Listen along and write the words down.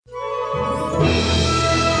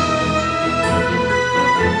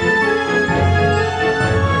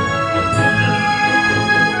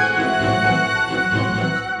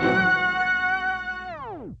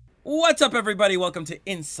What's up, everybody? Welcome to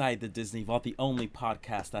Inside the Disney Vault, the only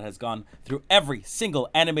podcast that has gone through every single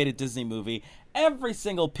animated Disney movie, every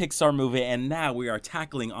single Pixar movie, and now we are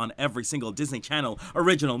tackling on every single Disney Channel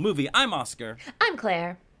original movie. I'm Oscar. I'm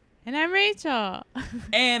Claire. And I'm Rachel.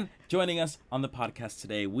 And joining us on the podcast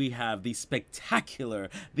today, we have the spectacular,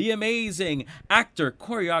 the amazing actor,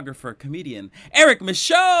 choreographer, comedian, Eric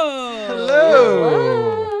Michaud. Hello.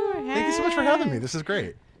 Whoa. Thank you so much for having me. This is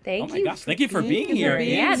great. Thank Oh my you. gosh, thank you for being here.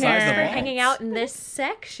 Yeah, Inside thanks the for Vault. hanging out in this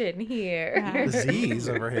section here. The Z's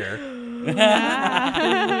over here.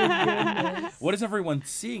 What is everyone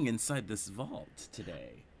seeing inside this vault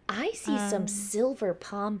today? I see some silver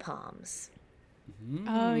pom-poms.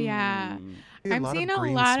 Oh, yeah. I'm lot seeing of a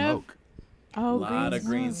green lot smoke. of... A lot of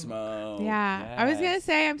green smoke. Yeah. I was going to Yes.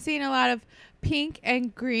 say I'm seeing a lot of pink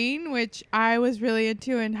and green, which I was really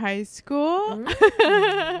into in high school.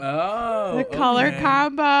 Oh, The color okay.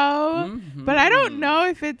 combo. Mhm. But I don't know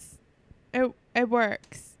if it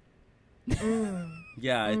works.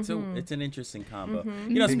 Yeah, it's an interesting combo.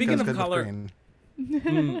 You know, Pink speaking goes of good with color, green.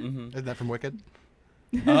 mm-hmm. Isn't that from Wicked?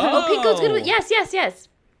 Oh, pink goes good with... Yes.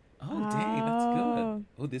 Oh, dang, that's good.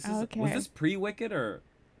 Oh, this is was okay. this pre-Wicked or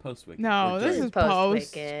post-Wicked? No, Or this during- is post.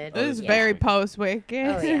 post-Wicked. This is Oh, very yeah. post-Wicked.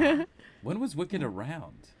 Oh, yeah. When was Wicked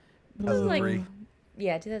around? 2003.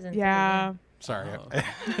 Yeah, 2003. Yeah. Sorry. Oh.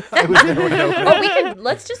 I was there when it opened. Oh,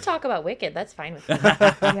 let's just talk about Wicked. That's fine with me.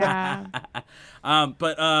 Yeah.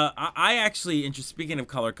 But I actually, speaking of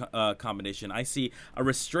color combination, I see a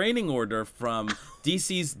restraining order from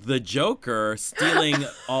DC's The Joker stealing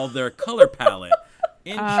all their color palette.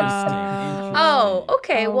 Interesting. Oh,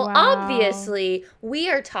 okay. Oh, well, wow. obviously, we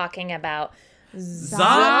are talking about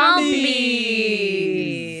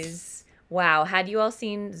Zombies. Wow. Had you all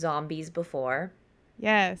seen Zombies before?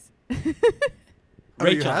 Yes. Oh,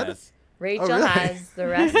 you Rachel had? has. Rachel really? has. The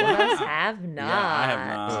rest of us have not. Yeah, I have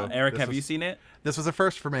not. Oh, Eric, this have was- you seen it? This was a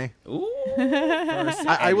first for me. Ooh. First,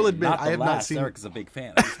 I will admit, not I the have not last. seen- Eric's a big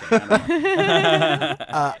fan. I'm just kidding. I don't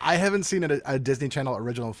know. I haven't seen a Disney Channel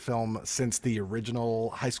original film since the original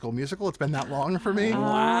High School Musical. It's been that long for me.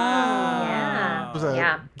 Wow. It was a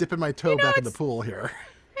Yeah. dipping my toe back in the pool here.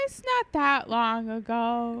 It's not that long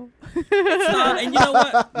ago. It's not, and you know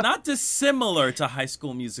what? Not dissimilar to High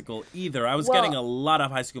School Musical either. I was Well- getting a lot of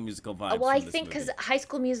High School Musical vibes. Well, I from this think movie. because High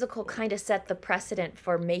School Musical kind of set the precedent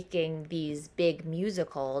for making these big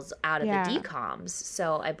musicals out of Yeah. the DCOMs.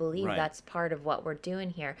 So I believe Right. that's part of what we're doing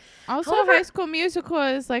here. Also, However- High School Musical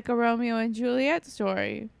is like a Romeo and Juliet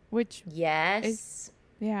story, which, Yes.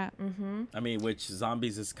 yeah. Mm-hmm. I mean, which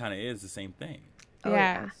Zombies is kind of is the same thing. Oh,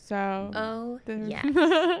 yeah. yeah. So Oh, they're- yeah.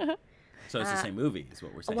 So it's the same movie, is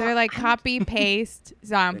what we're saying. they're like copy-paste They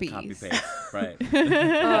zombies. copy paste, right?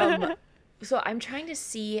 So I'm trying to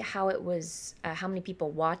see how it was, how many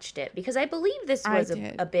people watched it, because I believe this I was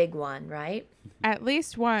did. a big one, right? At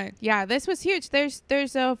least one. Yeah, this was huge. There's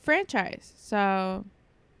a franchise. So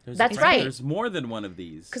There's That's right. There's more than one of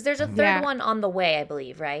these. Because there's a third Yeah. one on the way, I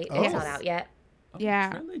believe, right? Oh. It's not out yet. Oh, yeah.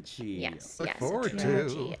 trilogy. Yes, Look yes. forward a to.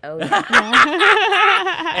 trilogy. Oh,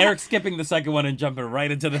 yeah. Eric skipping the second one and jumping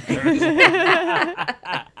right into the third.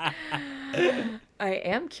 I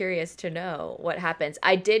am curious to know what happens.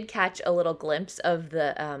 I did catch a little glimpse of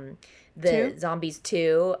the Two? Zombies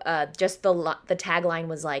 2. Just the tagline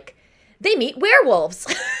was like, they meet werewolves.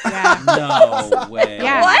 yeah. No way.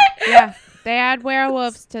 Yeah. What? Yeah. They add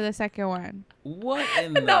werewolves to the second one. What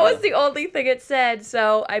in the? That was the only thing it said.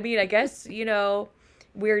 So, I mean, I guess,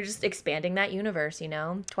 we're just expanding that universe,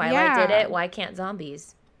 Twilight Yeah. did it. Why can't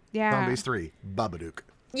zombies? Yeah. Zombies 3, Babadook.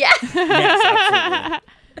 Yeah. Yes, absolutely.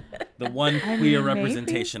 The one queer mean,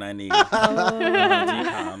 representation I need.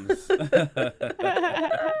 DComs.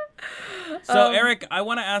 So, Eric, I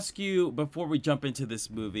want to ask you, before we jump into this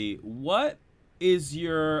movie, what is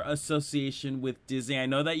your association with Disney? I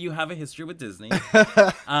know that you have a history with Disney. What's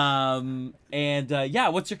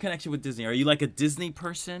your connection with Disney? Are you like a Disney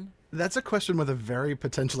person? That's a question with a very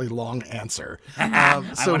potentially long answer. I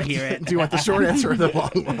wanna hear it. Do you want the short answer or the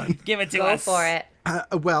long one? Give it to Go us. for it.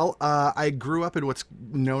 I grew up in what's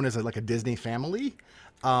known as a Disney family.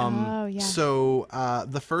 Oh, yeah. So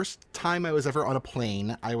the first time I was ever on a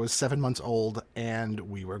plane, I was 7 months old, and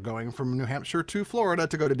we were going from New Hampshire to Florida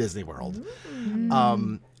to go to Disney World.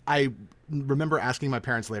 I remember asking my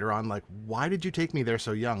parents later on, like, why did you take me there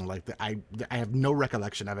so young? Like, I have no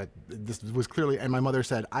recollection of it. This was clearly, and my mother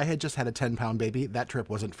said, I had just had a 10-pound baby. That trip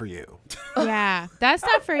wasn't for you. Yeah, that's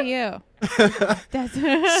not for you. That's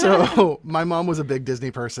So my mom was a big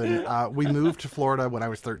Disney person. We moved to Florida when I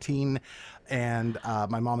was 13, and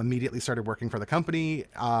my mom immediately started working for the company.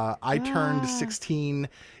 I turned 16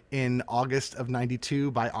 in August of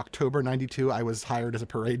 92. By October 92, I was hired as a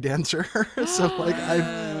parade dancer. So like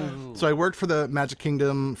I worked for the Magic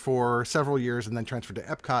Kingdom for several years and then transferred to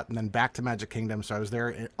Epcot and then back to Magic Kingdom. So I was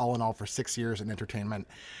there all in all for 6 years in entertainment.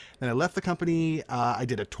 Then I left the company. I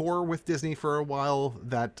did a tour with Disney for a while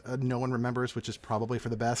that no one remembers, which is probably for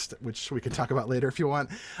the best, which we can talk about later if you want.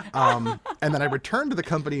 And then I returned to the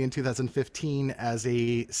company in 2015 as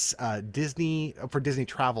a Disney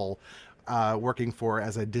Travel, working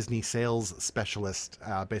as a Disney sales specialist.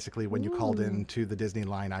 Basically, when you called into the Disney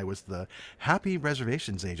line, I was the happy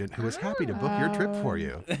reservations agent who was happy to book your trip for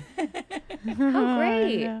you. How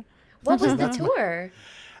great. What was the tour?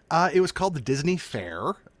 It was called the Disney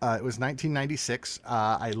Fair. It was 1996.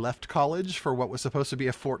 I left college for what was supposed to be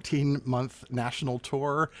a 14-month national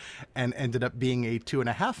tour and ended up being a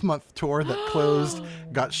 2.5-month tour that closed,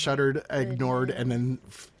 got shuttered, ignored, and then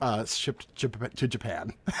shipped to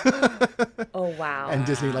Japan. Oh, wow. And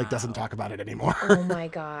Disney doesn't talk about it anymore. Oh, my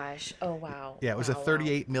gosh. Oh, wow. Yeah, it was a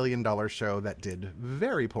 $38 million show that did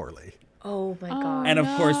very poorly. Oh, my God. And of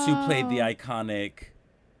course, who played the iconic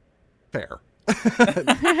Fair.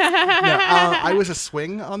 I was a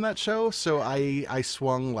swing on that show, so I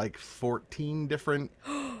swung like 14 different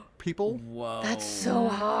people. Whoa. That's so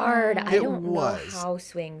hard. I don't know how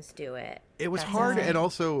swings do it. It was That's hard, insane. and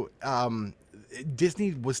also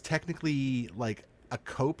Disney was technically like a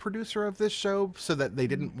co-producer of this show, so that they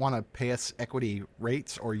didn't want to pay us equity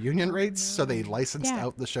rates or union rates, so they licensed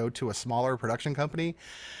out the show to a smaller production company.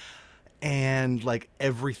 And like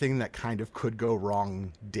everything that kind of could go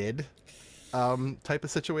wrong did. Type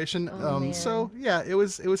of situation. So yeah, it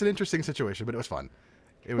was an interesting situation, but it was fun.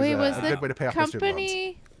 It was, a good way to pay off my student loans.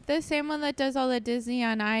 Company the same one that does all the Disney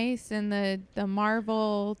on Ice and the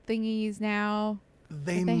Marvel thingies now?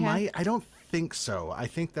 They might. I don't think so. I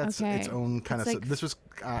think that's its own kind It's of. like- This was.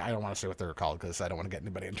 I don't want to say what they're called because I don't want to get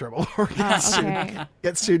anybody in trouble or okay.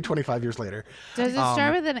 get sued 25 years later. Does it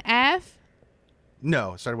start with an F?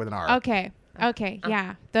 No, it started with an R. Okay.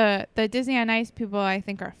 Yeah. The Disney on Ice people I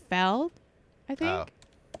think are Feld. I think. Oh.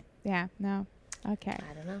 Yeah. No. Okay.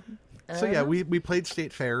 I don't know. So yeah, we played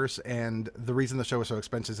state fairs, and the reason the show was so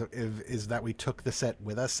expensive is that we took the set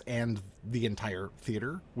with us and the entire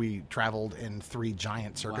theater. We traveled in 3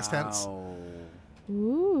 giant circus tents.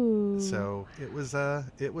 Ooh. So it was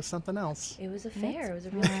something else. It was a fair. It was a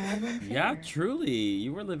really traveling fair. Yeah, truly.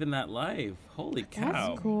 You were living that life. Holy cow.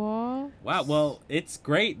 That's cool. Wow. Well, it's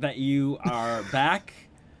great that you are back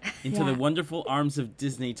into the wonderful arms of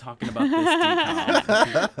Disney talking about this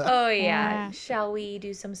decal. Oh, yeah. Yeah. Shall we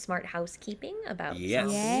do some smart housekeeping about Yes. some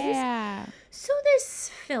of these? Yeah. So this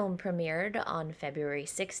film premiered on February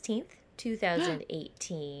 16th,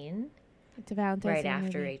 2018, It's a Valentine's right Day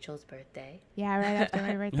after movie. Rachel's birthday. Yeah, right after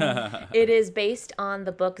my birthday. It is based on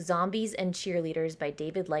the book Zombies and Cheerleaders by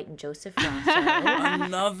David Light and Joseph Rosso.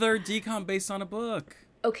 Another decom based on a book.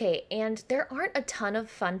 Okay, and there aren't a ton of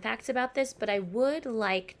fun facts about this, but I would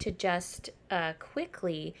like to just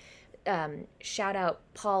quickly shout out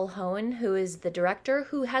Paul Hohen, who is the director,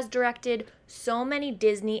 who has directed so many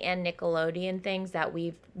Disney and Nickelodeon things that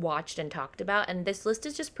we've watched and talked about, and this list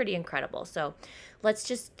is just pretty incredible. So let's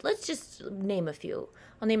just name a few.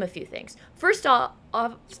 I'll name a few things. First off,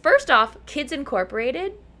 Kids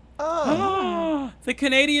Incorporated. The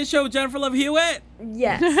Canadian show with Jennifer Love Hewitt.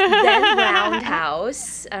 Yes. Then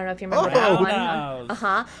Roundhouse. I don't know if you remember that one.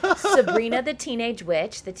 Roundhouse. Sabrina the Teenage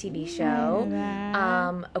Witch, the TV show.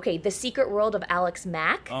 that. Okay, The Secret World of Alex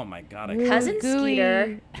Mack. Oh my god. Cousin Gooey.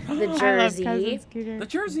 Skeeter, The I love Jersey, Cousin Scooter. The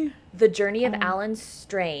Jersey. The Journey of Alan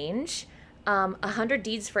Strange, 100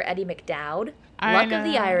 Deeds for Eddie McDowd, I Luck of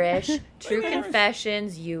the know. Irish, True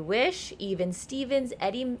Confessions, You Wish, Even Stevens,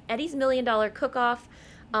 Eddie's $1 Million Cook-Off.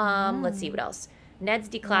 Let's see what else. Ned's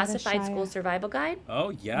Declassified Shia. School Survival Guide.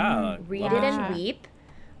 Oh yeah. Read Wow. It and Weep.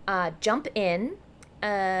 Jump In.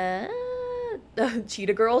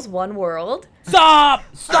 Cheetah Girls, One World. Stop!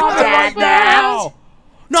 Stop it Dad right now!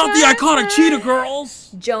 Not the iconic Cheetah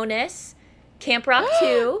Girls. Jonas. Camp Rock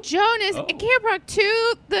 2. Jonas, Oh. Camp Rock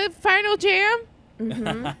 2, the final jam.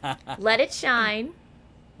 Let It Shine.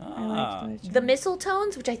 Ah, The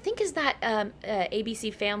Mistletones, which I think is that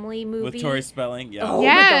ABC Family movie. with Tori Spelling. Yeah. Oh my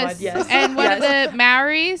Yes. God, yes. And one Yes. of the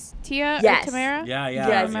Maoris, Tia Yes. or Tamara. Yeah, yeah. I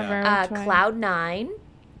Yes. remember yeah. which one. Cloud 9.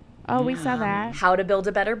 Oh, we saw that. How to Build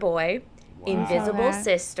a Better Boy. Invisible that.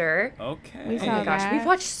 Sister. Okay. We Oh saw my gosh, that. we've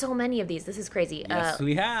watched so many of these. This is crazy. Yes,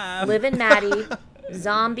 we have. Liv and Maddie,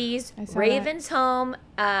 Zombies, I saw Raven's Home,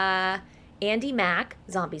 Andy Mack,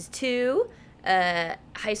 Zombies 2, High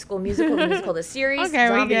School Musical, the musical, the series, Okay,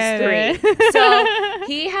 we Zombies get 3. it. So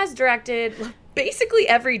he has directed basically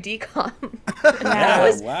every DCOM. That Yeah.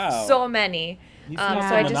 was Wow. so many. He's so got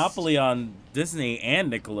I a just- monopoly on Disney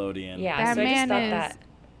and Nickelodeon. Yeah, That so I just man thought is that.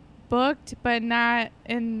 booked, but not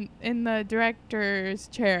in the director's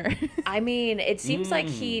chair. I mean, it seems like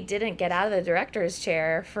he didn't get out of the director's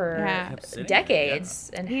chair for Yeah. Kept sitting there,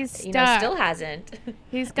 decades, and He's still stuck. hasn't.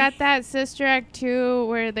 He's got that Sister Act 2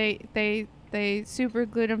 where they super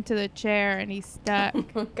glued him to the chair and he's stuck.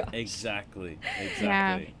 Oh, gosh. Exactly.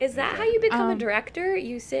 Yeah. Is that how you become a Um, director?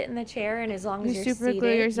 You sit in the chair, and as long as You you're super seated, glue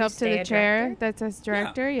you yourself to stay the a chair director? that says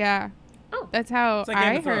director. Yeah. Oh. That's how It's like Game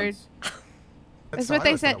I of heard. Thrones. That's how what I they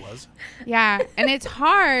always thought said. it was. Yeah, and it's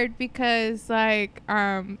hard because like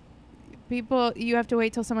people you have to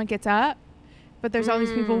wait till someone gets up, but there's all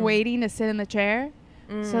these people waiting to sit in the chair.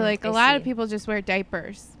 So like a I lot of see. people just wear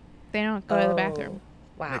diapers. They don't go to the bathroom.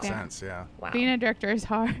 Wow. Makes Yeah. sense, yeah. Wow. Being a director is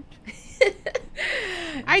hard.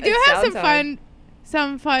 I do It have sounds hard.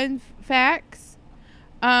 some fun facts.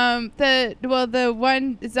 The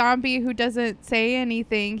one zombie who doesn't say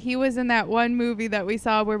anything, he was in that one movie that we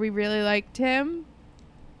saw where we really liked him.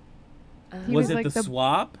 He Was was it like the the-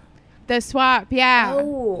 swap? The swap, yeah.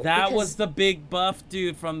 Oh, That because was the big buff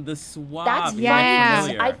dude from the swap. That's He Yeah. funny. looked because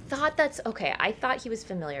familiar. I thought that's okay. I thought he was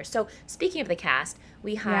familiar. So speaking of the cast,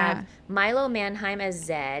 we have Yeah. Milo Manheim as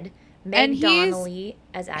Zed, Meg And he's- Donnelly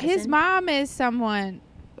as Addison. His mom is someone.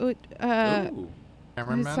 Ooh. Cameron Who's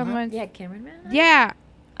Manheim? someone. Yeah, Cameron Manheim. Yeah.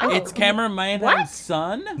 Oh. It's Cameron Manheim's What?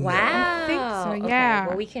 son? Wow. I think so, Okay, yeah.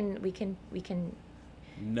 well, we can. No We can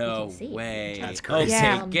see. way. That's crazy. Okay,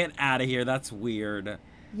 Yeah. get out of here. That's weird.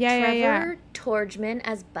 Yeah. Trevor Torgman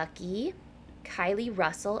as Bucky, Kylie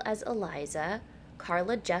Russell as Eliza,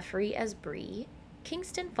 Carla Jeffrey as Bree,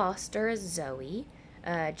 Kingston Foster as Zoe,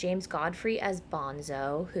 James Godfrey as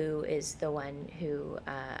Bonzo, who is the one who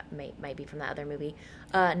might be from that other movie,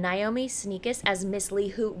 Naomi Sneakus as Miss Lee,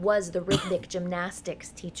 who was the rhythmic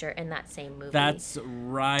gymnastics teacher in that same movie. That's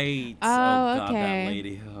right. Oh, God, okay. that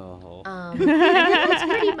lady. Oh. and that's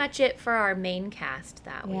pretty much it for our main cast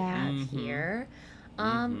that we Yeah. have here.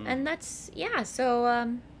 And that's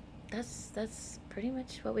so that's pretty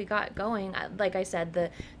much what we got going. Like I said,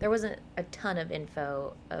 there wasn't a ton of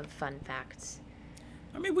info of fun facts.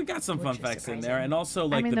 I mean, we got some fun Which is facts in there. surprising. And also,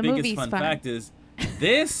 like, mean, the the biggest movie's fun fun. fact is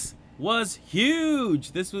this was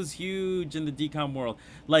huge. This was huge in the DCOM world.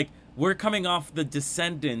 Like, we're coming off The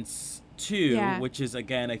Descendants 2, Yeah. which is,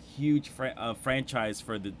 again, a huge franchise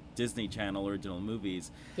for the Disney Channel original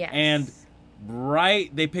movies. Yes. And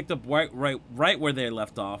they picked up right where they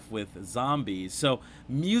left off with Zombies. So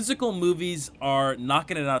musical movies are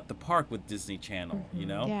knocking it out the park with Disney Channel, you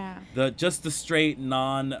know? Yeah. The straight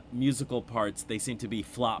non-musical parts, they seem to be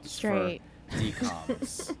flops Straight. for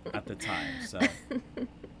DComs at the time. So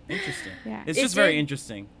interesting. Yeah. It's It just very did-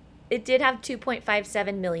 interesting. It did have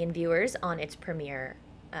 2.57 million viewers on its premiere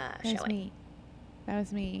That was showing. me. That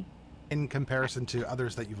was me. In comparison to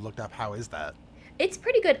others that you've looked up, how is that? It's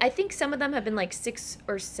pretty good. I think some of them have been like 6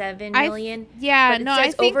 or 7 million. Yeah, but it no, I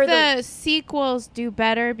says think over the sequels do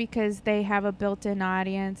better because they have a built-in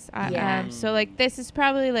audience. Yeah. So like this is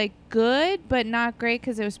probably like good, but not great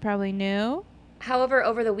because it was probably new. However,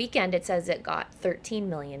 over the weekend it says it got 13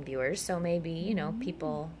 million viewers, so maybe,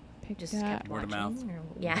 people Picked just up. kept Word of watching. mouth.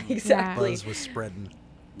 Yeah, exactly. Buzz was spreading.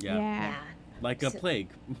 Yeah. Yeah. Like a So- plague.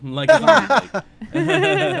 Like a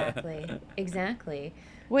zombie plague. Exactly.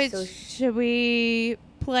 Which So should we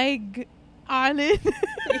plague on it?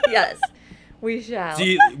 Yes, we shall.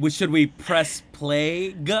 Should we press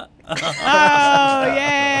plague? Oh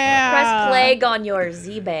yeah. Press plague on your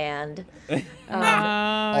Z band.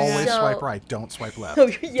 Always So- swipe right. Don't swipe left.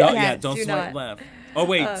 Don't do swipe not. left. Oh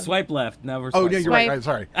wait, swipe left. Never. Oh, Swipe yeah, you're Swipe. right.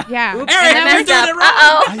 Sorry. Yeah. Oops, Eric, I you're messed doing up. it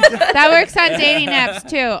wrong. Uh-oh. That works on dating apps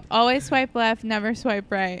too. Always swipe left, never swipe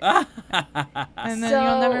right, and then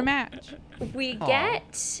you'll never So- match. We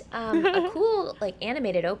get a cool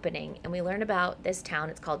animated opening, and we learn about this town.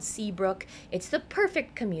 It's called Seabrook. It's the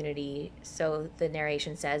perfect community, so the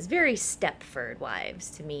narration says. Very Stepford Wives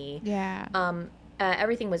to me. Yeah.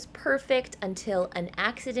 Everything was perfect until an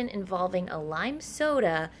accident involving a lime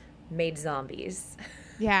soda made zombies.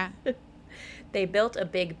 Yeah. They built a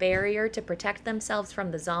big barrier to protect themselves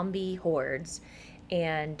from the zombie hordes.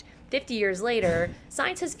 And 50 years later,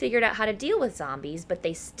 science has figured out how to deal with zombies, but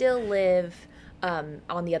they still live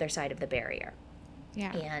on the other side of the barrier.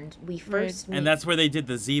 Yeah. And we first meet, And that's where they did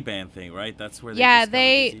the Z-band thing, right? That's where they Yeah, discovered the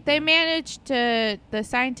they Z-band. managed to, the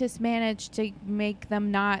scientists managed to make them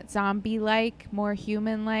not zombie-like, more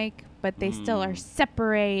human-like, but they still are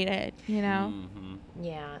separated, you know? Mhm.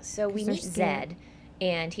 yeah, so we 'Cause they're meet scared. Zed,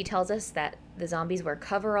 and he tells us that the zombies wear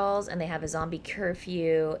coveralls and they have a zombie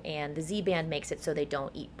curfew, and the Z-band makes it so they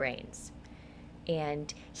don't eat brains.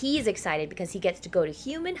 And he's excited because he gets to go to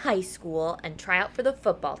human high school and try out for the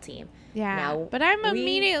football team. Yeah. Now, But I'm we-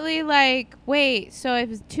 immediately like, wait, so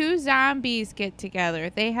if two zombies get together,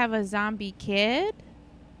 they have a zombie kid?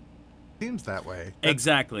 Seems that way.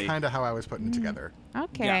 Exactly. Kind of how I was putting it together.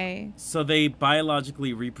 Okay. Yeah. So they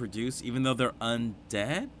biologically reproduce even though they're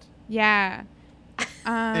undead? Yeah.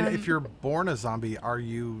 And if you're born a zombie, are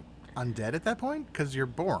you undead at that point? Because you're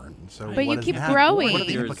born. So But what you does keep that- growing. What are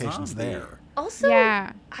the You're a implications zombie. there? Also,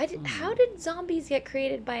 Yeah. how did zombies get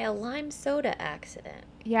created by a lime soda accident?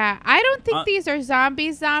 Yeah, I don't think these are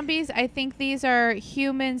zombies. I think these are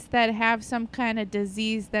humans that have some kind of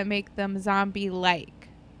disease that make them zombie-like.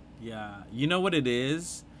 Yeah. You know what it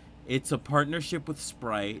is? It's a partnership with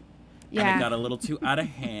Sprite. And Yeah. it got a little too out of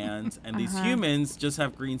hand. And these humans just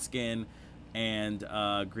have green skin and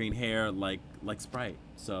green hair like Sprite.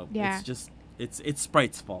 So Yeah. it's just it's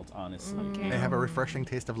Sprite's fault, honestly. Okay. They have a refreshing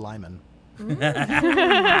taste of limon.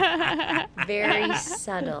 Very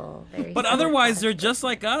subtle. Very But subtle otherwise, touch. they're just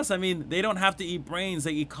like us. I mean, they don't have to eat brains.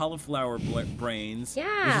 They eat cauliflower brains.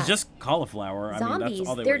 Yeah. Which is just cauliflower. Zombies, I mean, that's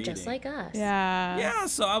all they they're were eating. just like us. Yeah. Yeah,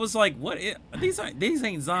 so I was like, "What? These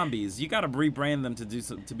ain't zombies. You got to rebrand them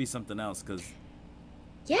to be something else because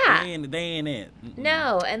Yeah. they ain't it." Mm-mm.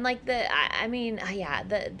 No, and like I mean, yeah,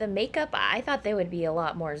 the makeup. I thought they would be a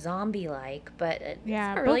lot more zombie-like, but it's Yeah,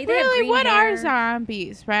 not but really. really, They have green what hair. are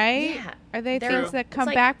zombies, right? Yeah, Are they they're- things that it's come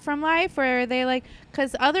like- back from life, or are they like?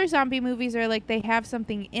 Because other zombie movies are like they have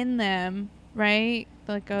something in them, right?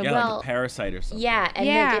 Like a Yeah, Well, like a parasite or something. Yeah, and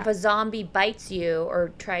Yeah. like if a zombie bites you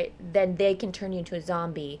or then they can turn you into a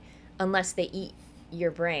zombie unless they eat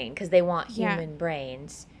your brain because they want Yeah. human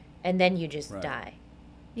brains, and then you just Right. die.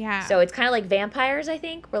 yeah. So it's kind of like vampires, I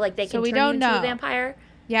think, where like they So can we turn you don't into know. a vampire.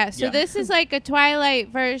 Yeah, so Yeah. this is like a Twilight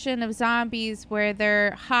version of zombies where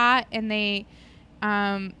they're hot and they,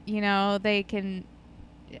 they can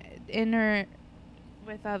enter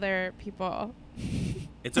with other people.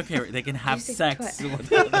 It's okay. They can have say sex. twi-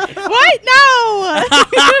 with- What? No!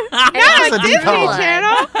 Not a Disney decom.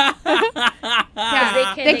 Channel?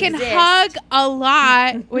 Yeah. they They can can exist. hug a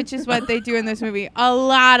lot, which is what they do in this movie. A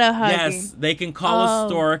lot of hugging. Yes, they can call a Oh.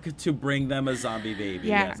 stork to bring them a zombie baby.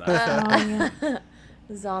 Yeah. Yes, I- Oh, yeah.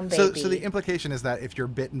 Zombie. So the implication is that if you're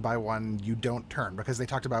bitten by one, you don't turn, because they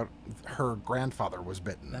talked about her grandfather was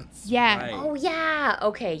bitten. That's Yeah. right. Oh yeah.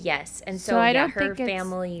 Okay. Yes. And so, So I yeah, don't her think it's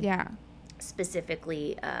family Yeah.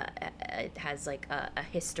 specifically it has like a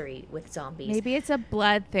history with zombies. Maybe it's a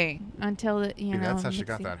blood thing until it, Maybe that's how she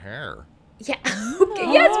mixing- got that hair. Yeah.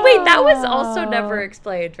 Okay. Yes. Wait. That was also never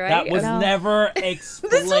explained, right? That was No. never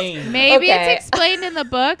explained. Maybe Okay. it's explained in the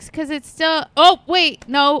books because it's still. Oh wait,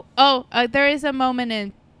 no. Oh, there is a moment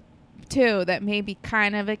in 2 that maybe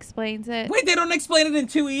kind of explains it. Wait, they don't explain it in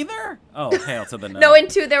 2 either? Oh, hail to the no. No, in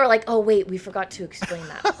 2 they were like, "Oh wait, we forgot to explain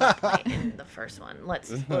that plot point in the first one.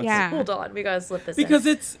 Let's Yeah. hold on, we gotta slip this in." Because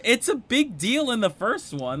it's a big deal in the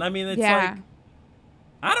first one. I mean, it's Yeah. like,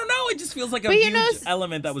 I don't know. It just feels like a But you huge know,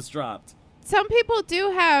 element that was dropped. Some people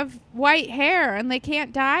do have white hair and they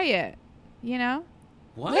can't dye it. You know?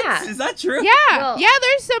 What? Yeah. Is that true? Yeah, Well- yeah.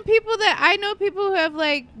 There's some people that I know people who have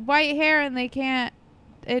like white hair and they can't.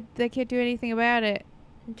 They can't do anything about it.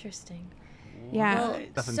 Interesting. Yeah. Well,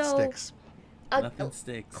 Nothing so sticks. Nothing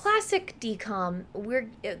sticks. classic decom.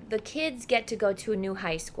 The kids get to go to a new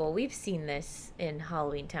high school. We've seen this in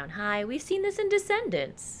Halloween Town High. We've seen this in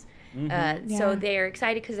Descendants. Mm-hmm. So Yeah. they're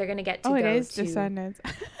excited because they're going to get to Oh, go it is to Descendants.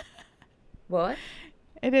 what?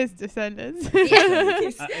 It is Descendants.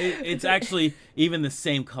 It's actually even the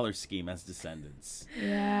same color scheme as Descendants.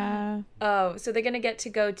 Yeah. Oh, so they're going to get to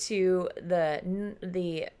go to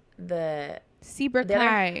the Seabrook The other-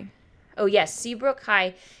 High. Oh yes, Seabrook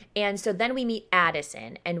High. And so then we meet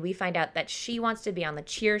Addison and we find out that she wants to be on the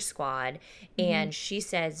cheer squad and she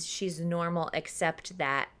says she's normal except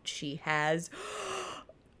that she has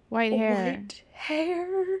White hair. white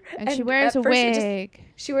hair. And she wears at a first it just- wig.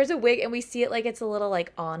 she wears a wig and we see it like it's a little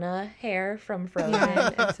like Anna hair from Frozen.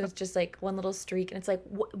 And so it's just like one little streak and it's like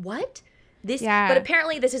what? This Yeah. but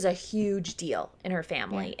apparently this is a huge deal in her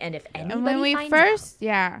family and if anybody And when we finds first,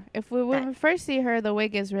 when That- we first see her, the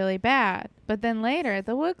wig is really bad. But then later,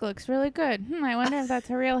 the wig looks really good. I wonder if that's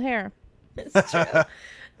her real hair. out, it's true.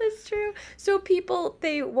 That's true. So people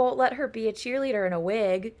they won't let her be a cheerleader in a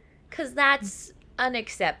wig cuz that's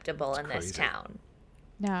unacceptable in crazy. this town.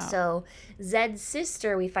 No. So Zed's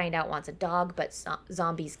sister, we find out, wants a dog, but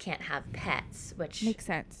zombies can't have pets, which Makes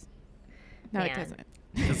sense. No, Man. it doesn't.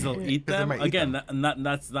 Because they'll eat 'Cause they them. might eat Again, them.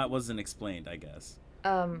 that wasn't explained, I guess.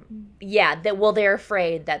 yeah, they're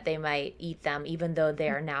afraid that they might eat them, even though they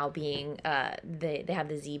are now being they have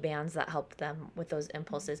the Z bands that help them with those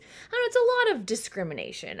impulses. I don't know, it's a lot of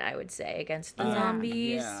discrimination, I would say, against the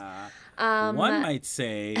zombies. Yeah. One might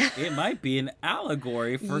say it might be an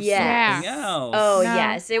allegory for Yes. something else. Oh No.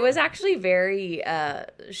 yes, it was actually very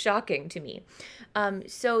shocking to me.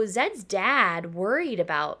 So Zed's dad worries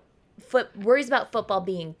about football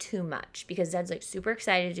being too much, because Zed's like super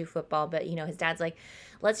excited to do football, but his dad's like,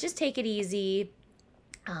 let's just take it easy.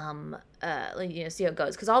 See how it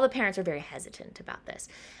goes, because all the parents are very hesitant about this.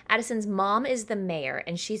 Addison's mom is the mayor,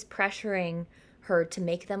 and she's pressuring her to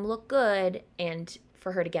make them look good and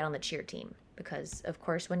for her to get on the cheer team, because of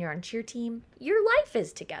course when you're on cheer team, your life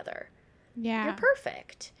is together. Yeah. You're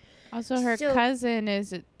perfect. Also, her So- cousin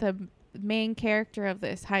is the main character of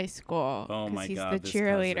this high school. Oh 'cause my he's God, the this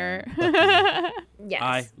cheerleader. Yes.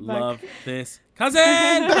 I love this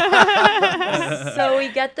cousin. So we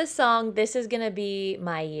get the song "This Is Gonna Be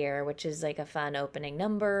My Year," which is like a fun opening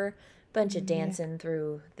number, bunch of dancing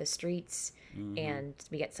through the streets, and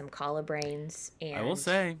we get some collard brains. And I will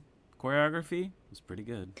say, choreography was pretty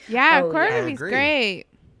good. Yeah, Oh, yeah. choreography's I agree. great.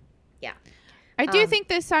 yeah. I do think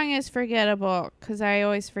this song is forgettable because I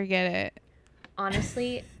always forget it.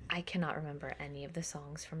 Honestly, I cannot remember any of the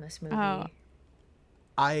songs from this movie. Oh.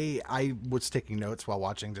 I was taking notes while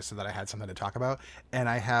watching just so that I had something to talk about, and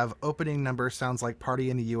I have opening number sounds like Party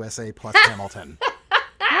in the USA plus Hamilton.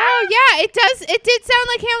 Oh yeah, it does. It did sound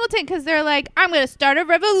like Hamilton because they're like, "I'm gonna start a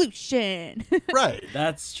revolution." Right.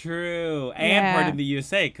 That's true. And Yeah. part of the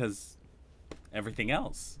USA, because everything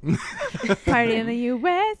else. Party in the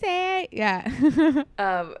USA. Yeah.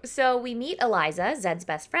 So we meet Eliza, Zed's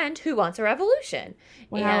best friend, who wants a revolution.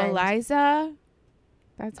 Wow, And- Eliza.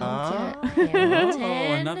 That's Ah. Hamilton.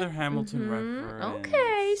 Oh, another Hamilton reference.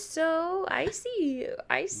 Okay, so I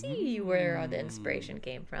see where the inspiration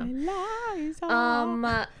came from.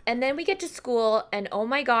 Eliza. And then we get to school, and oh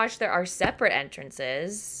my gosh, there are separate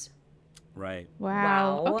entrances. Right.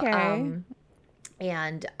 Wow. Okay.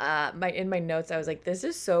 And in my notes, I was like, "This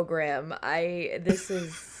is so grim. This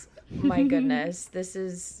is my goodness. This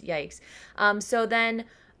is yikes." So then,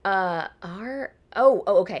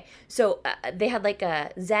 okay. So they had like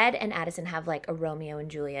Zed and Addison have like a Romeo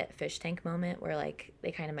and Juliet fish tank moment where like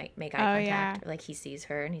they kind of make eye Oh, contact. yeah. Like he sees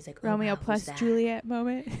her and he's like, "Oh, Romeo wow, who's plus that?" Juliet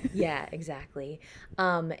moment. Yeah, exactly.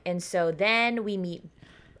 And so then we meet.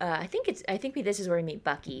 This is where we meet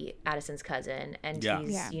Bucky, Addison's cousin, and Yeah.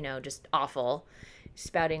 he's Yeah. just awful,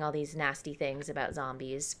 spouting all these nasty things about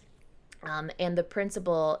zombies. And the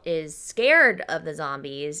principal is scared of the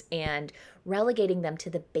zombies and relegating them to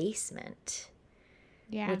the basement,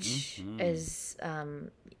 Yeah. which is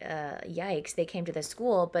yikes. They came to the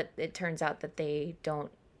school, but it turns out that they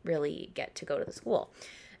don't really get to go to the school.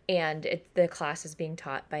 And the class is being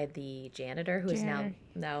taught by the janitor, who is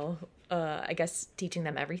now I guess teaching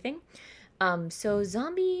them everything. So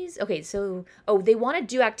zombies. Okay, so they want to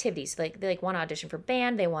do activities. Like they want to audition for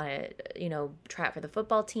band. They want to try out for the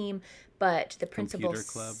football team, but the principal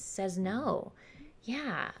Computer club. says no.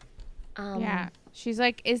 Yeah. Yeah. She's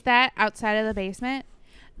like, "Is that outside of the basement?"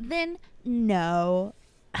 Then no.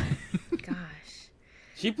 Gosh.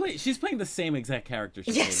 She's playing the same exact character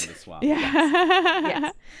she Yes. played in the swap. Yeah.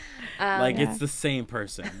 Yes. Like Yeah. it's the same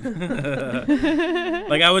person.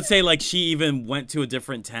 Like I would say, like she even went to a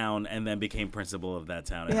different town and then became principal of that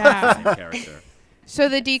town. And Yeah. it's the same character. So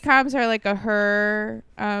the decoms are like a her.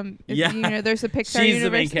 Yeah. There's a Pixar She's universe. the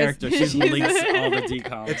main character. She links all the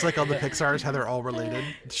decoms. It's like all the Pixars, how they're all related.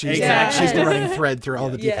 She's Exactly. she's the running thread through all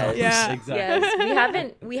the Yeah. decoms. Yeah. Exactly.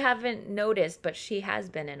 Yes. We haven't noticed, but she has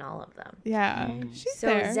been in all of them. Yeah. She's So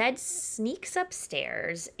there. Zed sneaks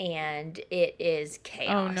upstairs, and it is chaos.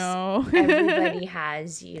 Oh no. Everybody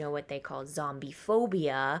has, what they call zombie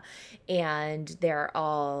phobia, and they're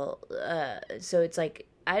all. So it's like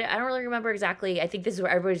I don't really remember exactly. I think this is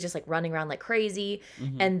where everybody's just like running around like crazy,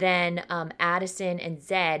 and then Addison and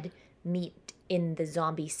Zed meet in the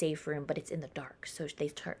zombie safe room, but it's in the dark, so they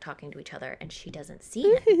start talking to each other, and she doesn't see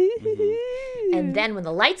him. And then when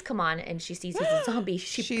the lights come on and she sees he's a zombie,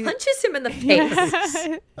 she punches him in the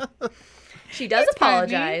face. She does It's kinda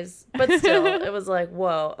neat. apologize, but still, it was like,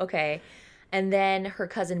 whoa, okay. And then her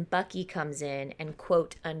cousin Bucky comes in and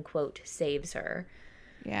quote unquote saves her.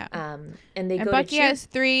 Yeah. And they And go Bucky to has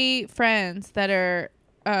 3 friends that are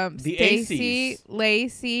The Stacy, Aces.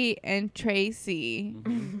 Lacey, and Tracy.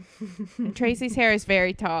 And Tracy's hair is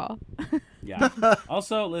very tall. Yeah.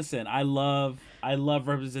 Also, listen, I love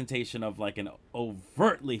representation of like an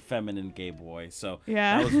overtly feminine gay boy. So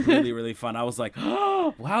Yeah. that was really, really fun. I was like,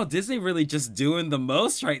 oh, wow, Disney really just doing the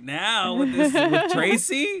most right now with this with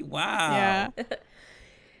Tracy. Wow. Yeah.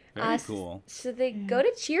 Very cool. So they go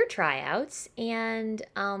to cheer tryouts, and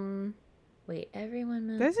wait,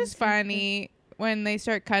 everyone. This is funny when they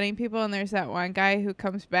start cutting people, and there's that one guy who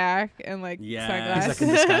comes back and like Yeah. He's sunglasses. like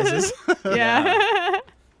in disguises. Yeah.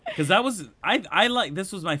 Because that was I like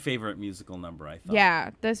this was my favorite musical number. I thought. Yeah,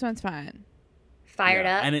 this one's fun. Fired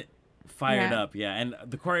Yeah, up. and it fired Yeah. up. Yeah, and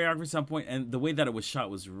the choreography at some point and the way that it was shot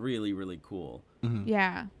was really, really cool.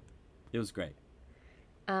 Yeah. It was great.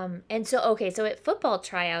 And so at football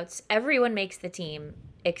tryouts, everyone makes the team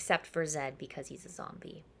except for Zed because he's a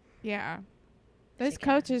zombie. Yeah. This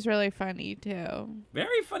coach is really funny too.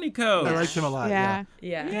 Very funny coach. I liked him a lot. Yeah.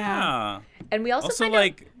 Yeah. And we also find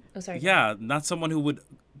like out. Oh, sorry. yeah, not someone who would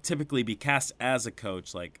typically be cast as a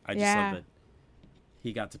coach. Like I just Yeah. love that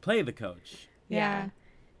he got to play the coach. Yeah.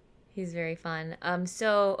 He's very fun.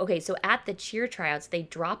 So at the cheer tryouts, they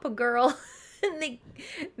drop a girl and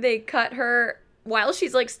they cut her while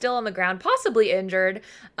she's like still on the ground, possibly injured.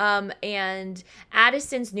 And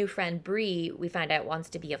Addison's new friend Bree, we find out, wants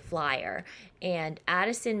to be a flyer. And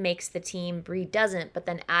Addison makes the team, Bree doesn't, but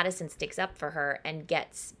then Addison sticks up for her and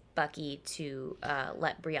gets Bucky to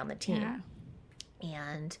let Bree on the team. Yeah.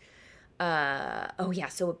 And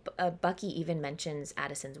so Bucky even mentions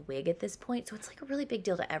Addison's wig at this point, so it's like a really big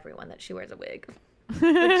deal to everyone that she wears a wig, which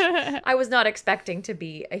I was not expecting to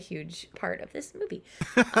be a huge part of this movie.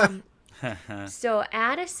 So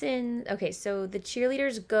Addison, so the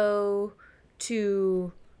cheerleaders go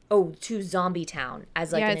to Zombie Town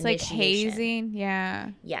as like yeah, an it's like initiation. hazing.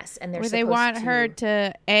 Yeah. Yes, and they're Where they supposed want to, her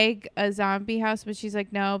to egg a zombie house, but she's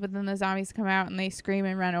like, no. But then the zombies come out and they scream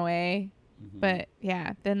and run away. But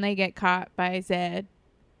yeah, then they get caught by Zed.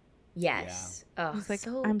 Yes. Oh, He's like,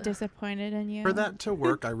 so, I'm disappointed in you. For that to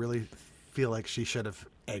work, I really feel like she should have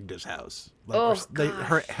egged his house. Like,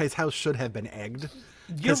 Oh, his house should have been egged.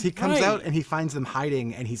 You're Because he comes right. out and he finds them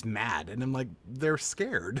hiding and he's mad. And I'm like, they're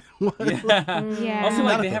scared. What? Yeah. Yeah. Also, None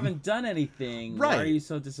like of they them. haven't done anything. Why are Right. you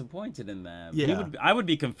so disappointed in them? Yeah. I would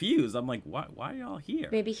be confused. I'm like, why are y'all here?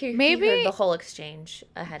 maybe he Maybe- heard the whole exchange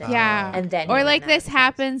ahead of Yeah. time. And then or he like went this out and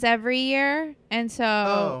happens every year, and so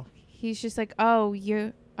Oh. he's just like, It's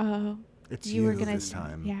you you were gonna this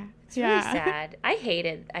time. Yeah. It's really sad. I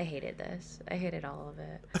hated this. I hated all of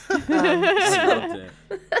it. I loved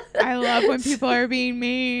it. I love when people are being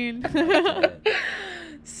mean.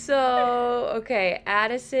 So,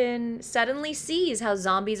 Addison suddenly sees how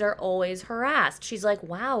zombies are always harassed. She's like,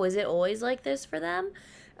 wow, is it always like this for them?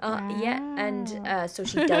 Yeah, and so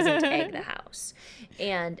she doesn't egg the house.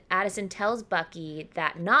 And Addison tells Bucky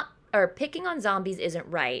that picking on zombies isn't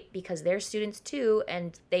right because they're students too,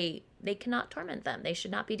 and they cannot torment them. They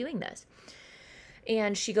should not be doing this.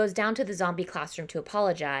 And she goes down to the zombie classroom to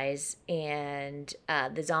apologize, and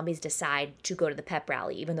the zombies decide to go to the pep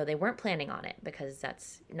rally, even though they weren't planning on it because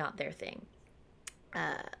that's not their thing.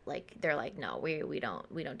 They're like, no, we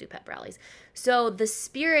don't do pep rallies. So the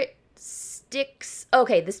spirit sticks.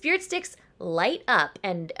 The spirit sticks light up,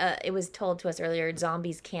 and it was told to us earlier,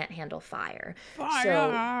 zombies can't handle fire. Fire.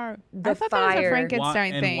 So the I thought that was a fire.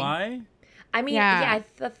 Frankenstein And thing. why? I mean, Yeah. yeah, I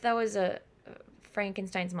thought that was a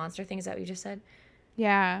Frankenstein's monster thing. Is that what you just said?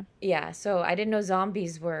 Yeah. Yeah. So I didn't know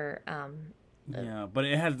zombies were. Yeah, but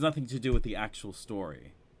it has nothing to do with the actual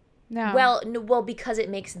story. No. Well, because it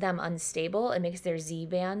makes them unstable. It makes their Z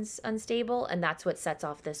bands unstable, and that's what sets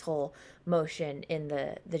off this whole motion in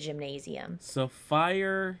the gymnasium. So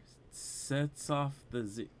fire sets off the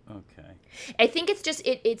Z. Okay. I think it's just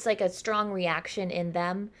it's like a strong reaction in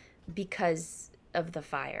them because of the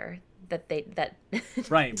fire that.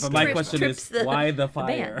 Right, but my trips- question trips is, why the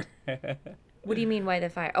band. fire? What do you mean? Why the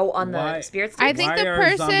fire? Oh, on Why- the spirit I sticks? think why the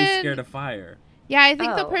are zombies person- scared of fire? yeah, I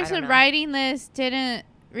think Oh, the I don't person know. writing this didn't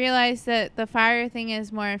realize that the fire thing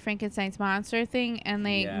is more a Frankenstein's monster thing, and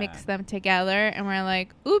they Yeah. mix them together, and we're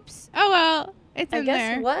like, oops, oh well, it's I in guess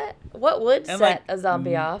there. what would And, set like, a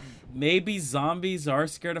zombie off? Maybe zombies are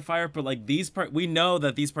scared of fire, but like we know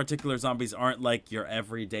that these particular zombies aren't like your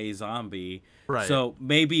everyday zombie. Right. So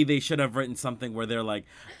maybe they should have written something where they're like,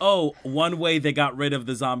 oh, one way they got rid of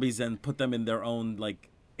the zombies and put them in their own like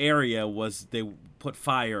area was they put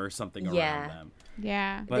fire or something Yeah. around them.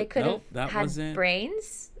 Yeah. But They could nope, have that had wasn't.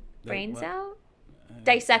 brains what? out,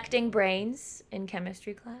 dissecting brains in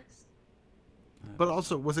chemistry class. But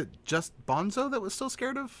also, was it just Bonzo that was still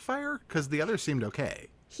scared of fire? Because the others seemed okay.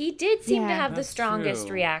 He did seem to Yeah. have the That's strongest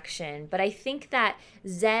true. reaction, but I think that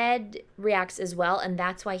Zed reacts as well, and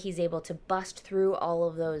that's why he's able to bust through all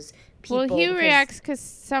of those people. Well, he because- reacts because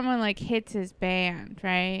someone like hits his band,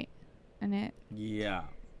 right? And it, Yeah.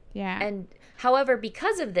 yeah. And however,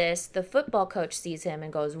 because of this, the football coach sees him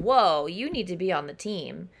and goes, "Whoa, you need to be on the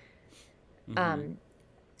team."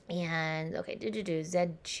 And okay,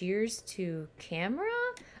 Zed cheers to camera.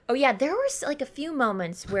 Oh yeah, there was like a few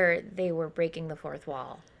moments where they were breaking the fourth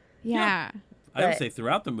wall. yeah. I would But- say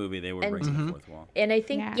throughout the movie they were and- breaking the fourth wall. And I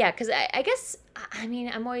think, Yeah. yeah, because I guess, I mean,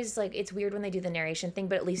 I'm always like, it's weird when they do the narration thing,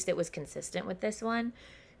 but at least it was consistent with this one.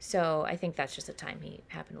 So I think that's just a time he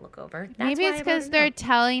happened to look over. That's Maybe why it's I because wrote it they're down.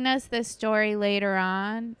 telling us this story later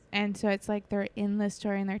on, and so it's like they're in the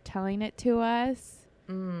story and they're telling it to us.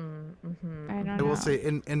 I don't know. I will say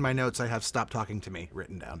in my notes I have "stop talking to me"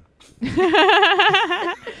 written down.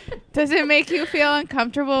 Does it make you feel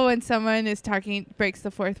uncomfortable when someone is talking, breaks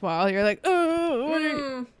the fourth wall? You're like, oh, what are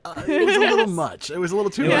you-" It was a little much. It was a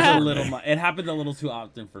little too It much. was for a me. little. It happened a little too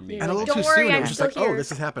often for me. And a little Don't too worry, soon. It I'm was just still like, oh, here.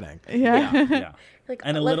 this is happening. Yeah. Yeah. Like,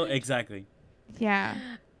 And a let- little exactly. Yeah.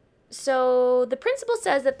 So the principal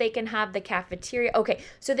says that they can have the cafeteria. Okay,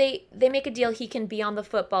 so they make a deal. He can be on the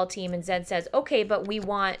football team, and Zed says, "Okay, but we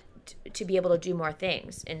want to be able to do more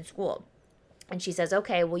things in school." And she says,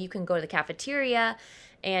 "Okay, well, you can go to the cafeteria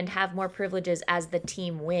and have more privileges as the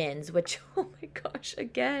team wins." Which, oh my gosh,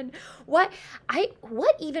 again, what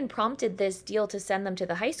even prompted this deal to send them to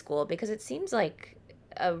the high school? Because it seems like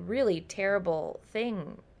a really terrible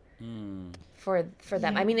thing for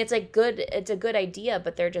them. I mean, it's like it's a good idea,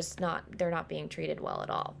 but they're not being treated well at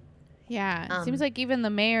all. Yeah. It seems like even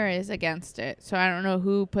the mayor is against it. So I don't know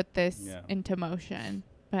who put this Yeah. into motion.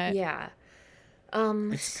 But Yeah.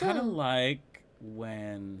 It's kind of like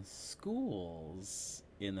when schools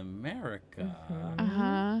in America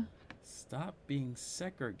uh-huh. stopped being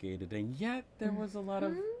segregated, and yet there was a lot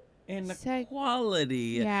of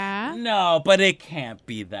inequality. Yeah. No, but it can't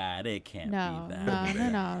be that. It can't No, be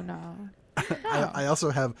that. no. I also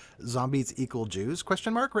have "zombies equal Jews?"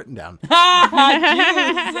 written down.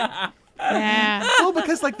 Jeez. Yeah. Well,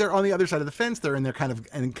 because like they're on the other side of the fence, they're in kind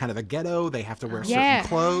of a ghetto. They have to wear Yeah. certain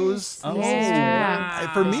clothes. Oh, Yeah.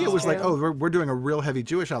 wow. For me, it was like, true. oh, we're doing a real heavy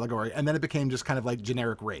Jewish allegory, and then it became just kind of like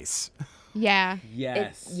generic race. Yeah.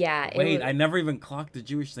 Yes. it Wait, was- I never even clocked the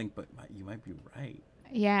Jewish thing, but you might be right.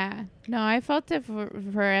 Yeah. No, I felt it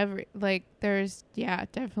for every, like, there's, yeah,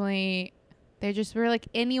 definitely, they just were like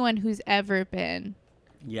anyone who's ever been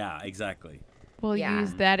Yeah, exactly. will Yeah.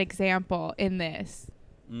 use that example in this.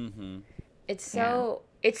 Mm-hmm. It's so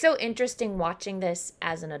interesting watching this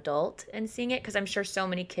as an adult and seeing it, because I'm sure so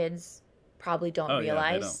many kids probably don't Oh, yeah, they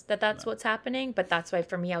realize don't. that that's what's happening. But that's why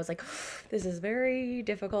for me, I was like, this is very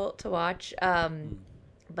difficult to watch.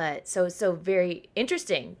 But so very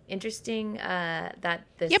interesting that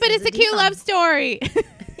this. Yeah, but is it's a cute decom. love story.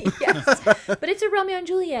 Yes, but it's a Romeo and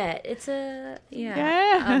Juliet. It's a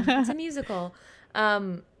it's a musical.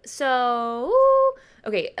 So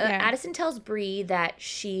okay, Yeah. Addison tells Bree that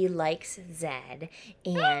she likes Zed,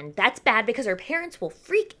 and that's bad because her parents will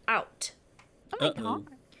freak out. Uh-oh.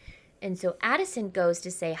 And so Addison goes to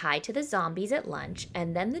say hi to the zombies at lunch,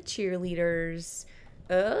 and then the cheerleaders,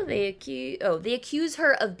 they accuse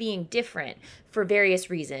her of being different for various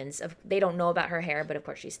reasons. They don't know about her hair, but of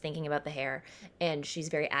course she's thinking about the hair, and she's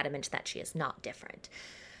very adamant that she is not different.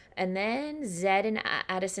 And then Zed and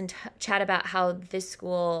Addison chat about how this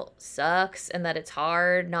school sucks and that it's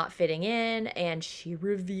hard not fitting in, and she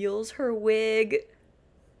reveals her wig.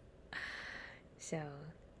 So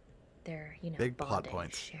they're, Big plot bonding,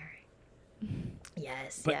 points. sharing.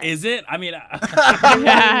 Yes, But yes. is it? I mean,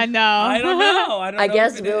 Yeah, no. I don't know. I don't I know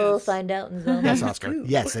guess if it we'll is. find out in Zombies Yes, Oscar. 2.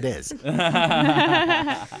 Yes, it is.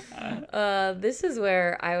 This is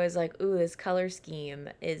where I was like, ooh, this color scheme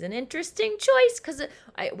is an interesting choice, because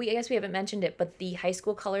I guess we haven't mentioned it, but the high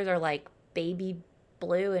school colors are like baby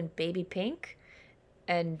blue and baby pink.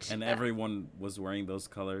 And everyone was wearing those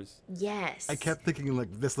colors. yes. I kept thinking like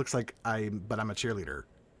this looks like I'm a cheerleader.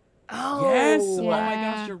 Oh. Yes. Oh my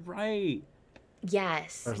Yeah. gosh, you're right.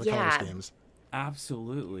 Yes. There's the Yeah. color schemes.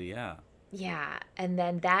 Absolutely, yeah. Yeah. And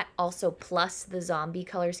then that also plus the zombie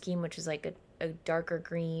color scheme, which is like a darker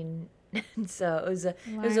green. And so it was a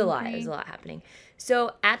lot. It was a lot happening.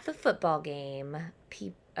 So at the football game,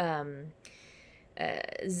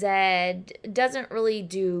 Zed doesn't really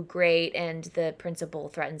do great, and the principal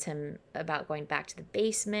threatens him about going back to the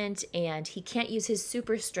basement, and he can't use his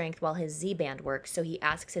super strength while his Z-band works, so he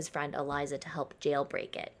asks his friend Eliza to help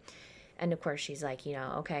jailbreak it. And of course she's like,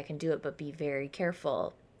 okay, I can do it, but be very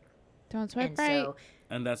careful. Don't swipe And right. so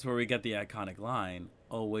And that's where we get the iconic line,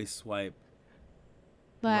 always swipe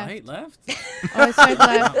Left. Right, left. Oh, I swiped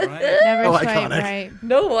left. Right. Never Oh, swipe iconic. right.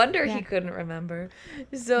 No wonder Yeah. he couldn't remember.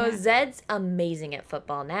 So Yeah. Zed's amazing at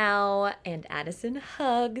football now, and Addison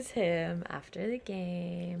hugs him after the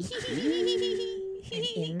game. And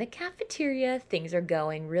in the cafeteria, things are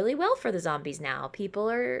going really well for the zombies now. People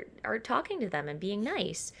are talking to them and being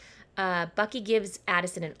nice. Bucky gives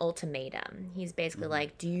Addison an ultimatum. He's basically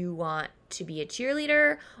like, do you want to be a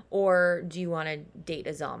cheerleader or do you want to date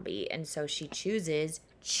a zombie? And so she chooses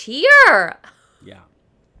cheer. Yeah.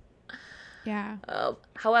 Yeah.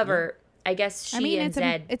 However, I guess she I mean, and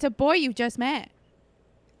Zed. it's a boy you just met.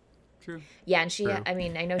 True. Yeah, and she, True. I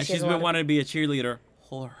mean, I know And she she's has a been lot of, wanting to be a cheerleader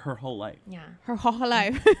her whole life. yeah. Her whole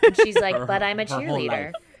life. And she's like, Her- but I'm a her whole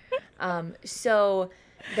cheerleader. life. So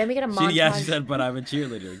then we get a montage. She said, but I'm a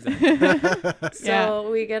cheerleader. Exactly.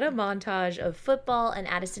 So we get a montage of football, and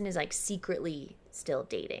Addison is like secretly still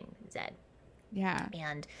dating Zed. Yeah.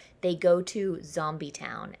 And they go to Zombie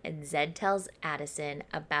Town, and Zed tells Addison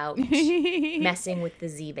about messing with the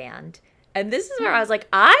Z Band. And this is where I was like,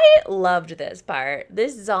 I loved this part.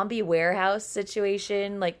 This zombie warehouse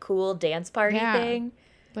situation, like cool dance party Yeah. thing.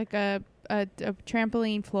 Like a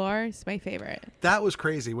trampoline floor is my favorite. That was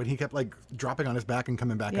crazy when he kept like dropping on his back and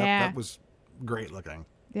coming back up. Yeah. That was great looking.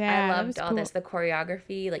 Yeah. I that loved was all cool. this, the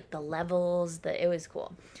choreography, like the levels, it was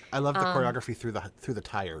cool. I love the choreography through the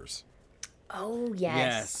tires. Oh,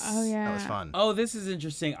 yes. Oh yeah. That was fun. Oh, this is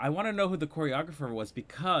interesting. I want to know who the choreographer was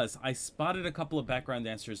because I spotted a couple of background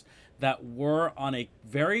dancers that were on a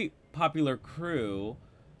very popular crew.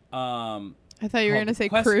 I thought you were called gonna say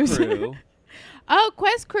Quest cruise. Crew. Oh,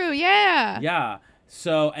 Quest Crew. Yeah. Yeah.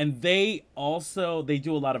 So, and they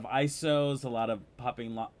do a lot of ISOs, a lot of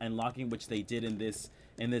popping and locking, which they did in this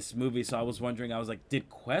movie. So I was wondering, I was like, did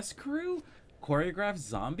Quest Crew choreograph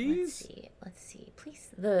zombies? Let's see. Please.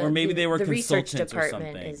 Or maybe they were the research consultants or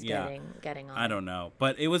department something. is Yeah. getting on. I don't know,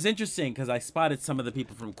 but it was interesting because I spotted some of the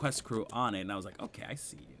people from Quest Crew on it, and I was like, okay, I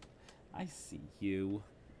see you.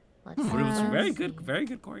 Let's But it was see. very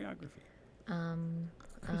good choreography.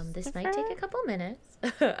 This might take a couple minutes.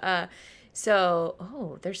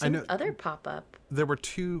 There's some know- other pop up. There were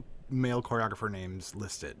 2 male choreographer names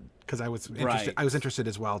listed because I was interested. Right. I was interested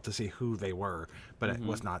as well to see who they were, but it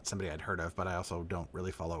was not somebody I'd heard of. But I also don't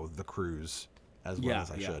really follow the crews as well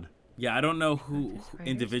as I should. Yeah, I don't know who writers.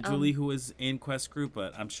 individually who was in Quest Crew,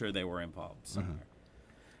 but I'm sure they were involved somewhere.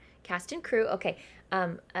 Cast and crew. Okay.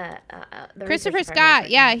 The Christopher research department Scott.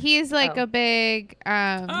 is Yeah, working. he's like Oh. a big.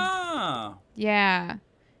 Ah, Yeah,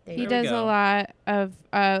 There he you There we does a go. lot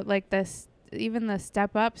of like this, even the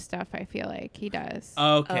step up stuff. I feel like he does.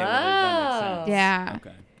 okay, well, that makes Oh. sense. Yeah.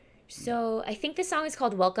 Okay. So I think the song is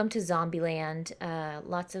called "Welcome to Zombieland."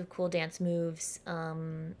 Lots of cool dance moves,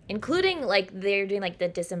 including like they're doing like the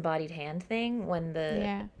disembodied hand thing when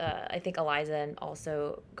the I think Eliza and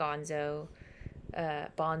also Bonzo.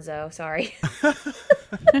 Sorry,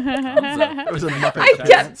 It was a Muppet. I show.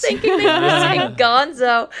 kept thinking they were saying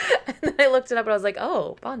Gonzo, and then I looked it up and I was like,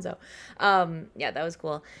 oh, Bonzo. Yeah, that was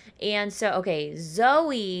cool. And so okay,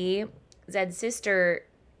 Zoe, Zed's sister,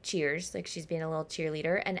 cheers, like she's being a little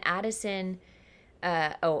cheerleader, and Addison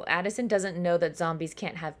Addison doesn't know that zombies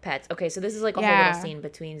can't have pets. Okay, so this is like a whole Yeah. little scene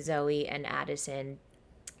between Zoe and Addison.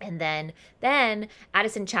 And then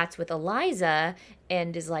Addison chats with Eliza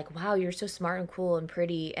and is like, wow, you're so smart and cool and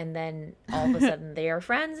pretty. And then all of a sudden they are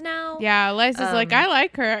friends now. Yeah, Liza's like, I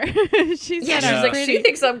like her. She's Yeah, got she's a like, pretty. she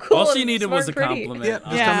thinks I'm cool. All she and needed smart was a and pretty. compliment. Yeah, just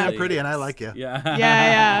tell me Yeah. I'm pretty and I like you. Yeah.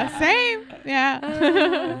 Yeah, same.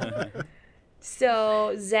 Yeah.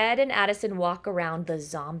 So Zed and Addison walk around the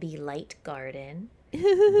zombie light garden, which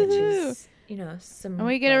is, some. And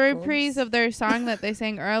we get a locals. reprise of their song that they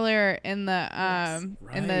sang earlier in the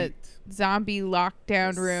in the Right. zombie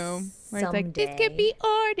lockdown room, where it's like, this Someday. could be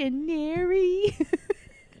ordinary.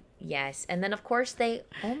 Yes, and then of course they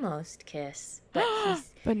almost kiss, but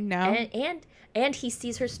he's But no. and he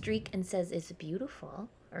sees her streak and says it's beautiful,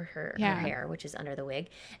 or her hair, which is under the wig,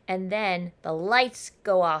 and then the lights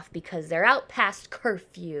go off because they're out past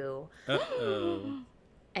curfew. Uh-oh.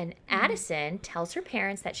 And Addison tells her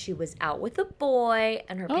parents that she was out with a boy,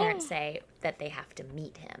 and her parents say that they have to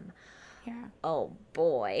meet him. Yeah. Oh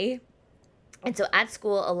boy. And so at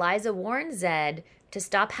school, Eliza warns Zed to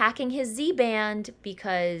stop hacking his Z-Band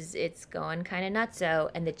because it's going kind of nutso,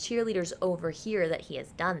 and the cheerleaders overhear that he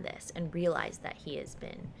has done this and realize that he has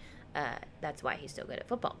been, that's why he's so good at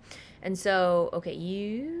football. And so, okay,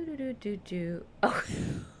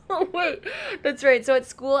 Oh, wait, that's right. So at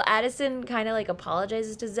school, Addison kind of like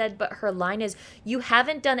apologizes to Zed, but her line is, "You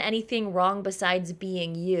haven't done anything wrong besides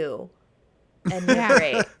being you." And you're Yeah.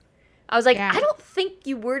 great. I was like, Yeah. I don't think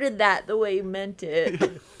you worded that the way you meant it.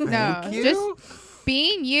 No, Thank you.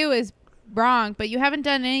 being you is wrong, but you haven't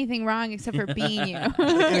done anything wrong except for being you.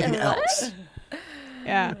 Anything else?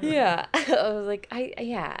 Yeah. Yeah. I was like,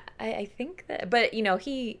 I think that, but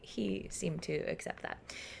he seemed to accept that.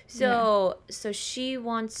 So she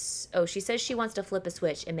says she wants to flip a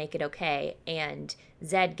switch and make it okay. And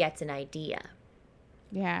Zed gets an idea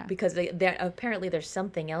Yeah. because apparently there's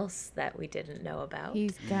something else that we didn't know about.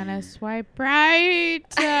 He's gonna swipe right.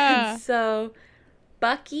 So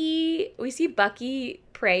we see Bucky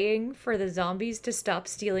praying for the zombies to stop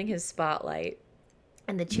stealing his spotlight.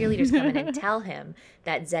 And the cheerleaders come in and tell him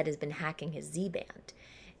that Zed has been hacking his Z-Band.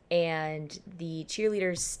 And the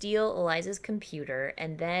cheerleaders steal Eliza's computer,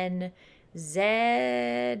 and then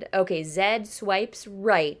Zed swipes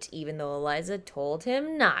right, even though Eliza told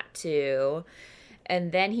him not to.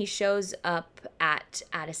 And then he shows up at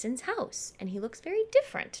Addison's house, and he looks very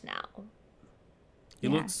different now. He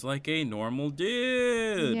looks like a normal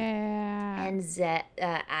dude. Yeah. And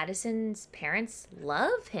Addison's parents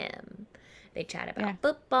love him. They chat about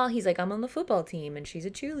football. He's like, I'm on the football team, and she's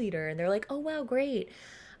a cheerleader. And they're like, oh, wow, great.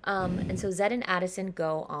 And so Zed and Addison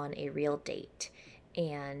go on a real date.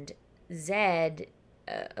 And Zed...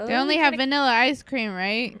 they only have vanilla ice cream,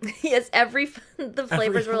 right? Yes, the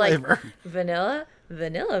flavors were like flavor. vanilla.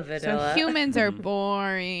 So humans are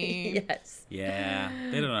boring. Yes. Yeah,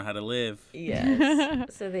 they don't know how to live.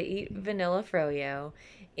 Yes. So they eat vanilla froyo.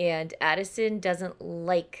 And Addison doesn't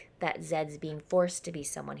like that Zed's being forced to be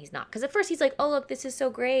someone he's not. Because at first he's like, oh, look, this is so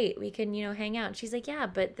great. We can, hang out. And she's like, yeah,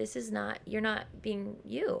 but this is not, you're not being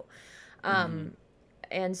you.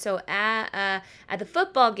 And so at the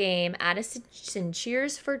football game, Addison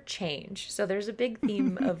cheers for change. So there's a big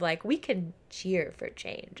theme of like, we can cheer for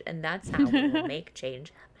change. And that's how we will make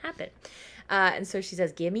change happen. And so she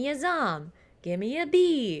says, give me a zom, give me a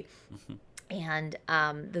bee. And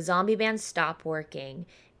the zombie bands stop working,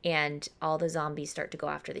 and all the zombies start to go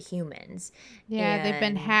after the humans. Yeah, they've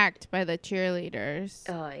been hacked by the cheerleaders.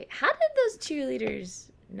 Oh, how did those cheerleaders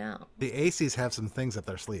know? The ACs have some things up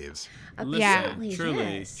their sleeves. Listen, Apparently,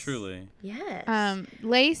 truly, yes. truly. Yes.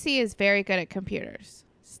 Lacey is very good at computers.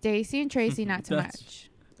 Stacy and Tracy, not so That's- much.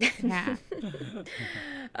 Yeah.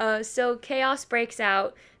 So chaos breaks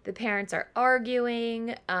out. The parents are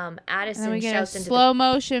arguing. And Addison then we get a shouts into slow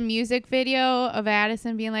motion music video of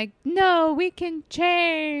Addison being like, no, we can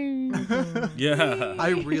change. Yeah. I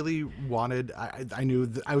really wanted, I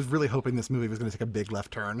knew, I was really hoping this movie was going to take a big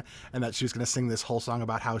left turn and that she was going to sing this whole song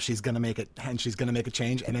about how she's going to make it and she's going to make a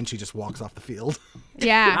change, and then she just walks off the field.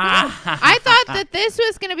 Yeah. I thought that this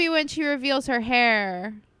was going to be when she reveals her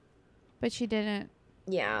hair, but she didn't.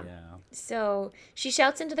 Yeah. Yeah. So she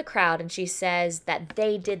shouts into the crowd and she says that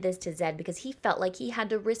they did this to Zed because he felt like he had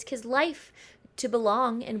to risk his life to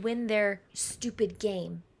belong and win their stupid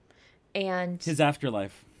game. And His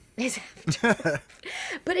afterlife.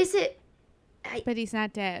 but is it? But he's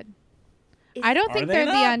not dead. Is- I don't think they're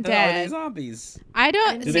the Are they undead. zombies? I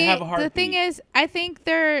don't Do see. they have a The thing heartbeat? is, I think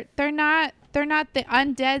they're not the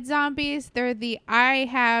undead zombies. They're the I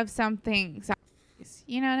have something zombies.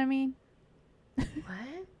 You know what I mean? What?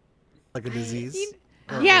 Like a disease.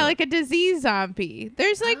 Yeah, like a disease zombie.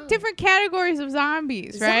 There's like different categories of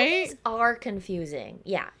zombies, right? Zombies are confusing.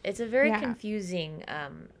 Yeah, it's a very Yeah. confusing.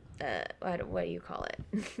 What do you call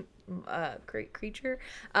it? Creature.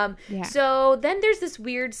 Yeah. So then there's this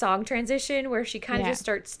weird song transition where she kind of Yeah. just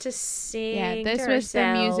starts to sing. Yeah, this to was the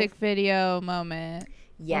herself. music video moment.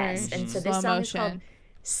 Yes, where and so slow this song is called motion.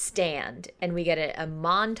 Stand, and we get a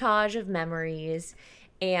montage of memories.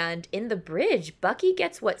 And in the bridge, Bucky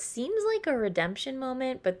gets what seems like a redemption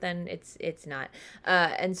moment, but then it's not.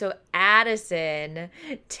 And so Addison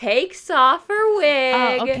takes off her wig.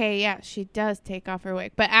 Oh, okay, yeah, she does take off her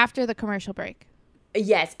wig, but after the commercial break.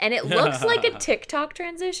 Yes, and it looks like a TikTok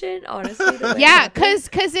transition, honestly. the way it Yeah,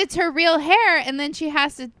 happened. cause it's her real hair, and then she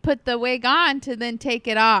has to put the wig on to then take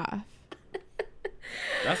it off.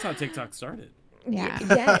 That's how TikTok started. Yeah,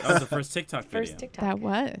 That was Yes. the first TikTok video. First TikTok. that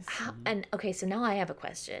was. And okay, so now I have a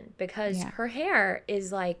question because Yeah. her hair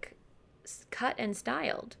is like cut and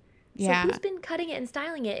styled. So Yeah. who's been cutting it and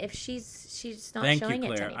styling it if she's not Thank you, showing it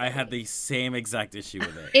to Claire. anybody? I had the same exact issue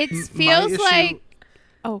with it. It feels issue- like.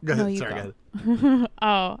 Oh, Go ahead. no, you Sorry, go. go ahead.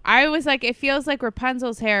 Oh, I was like, it feels like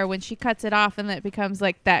Rapunzel's hair when she cuts it off and it becomes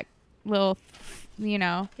like that little, you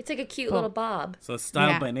know. It's like a cute Oh. little bob. So it's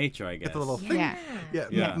styled Yeah. by nature, I guess. It's a little thing. Yeah. Yeah,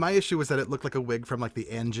 Yeah. My issue was that it looked like a wig from like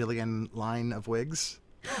the Ann Gillian line of wigs.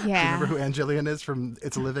 Yeah. Remember who Ann Gillian is from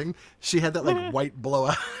It's a Living? She had that like white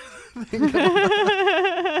blowout thing.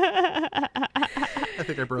 And I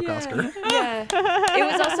think I broke Oscar. Yeah. It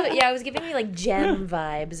was also, it was giving me like Gem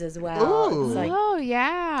vibes as well. Ooh. It's like, Oh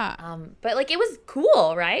yeah. but like it was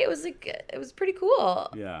cool, right? It was like it was pretty cool.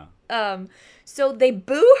 Yeah. So they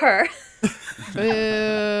boo her,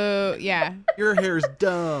 Boo. Yeah. Your hair's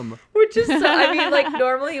dumb. which is so, I mean, like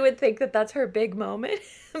normally you would think that that's her big moment,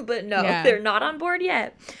 but no, Yeah. they're not on board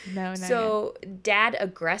yet. No. So Dad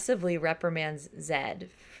aggressively reprimands Zed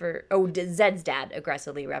Zed's dad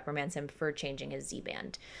aggressively reprimands him for changing his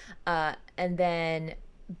Z-band. And then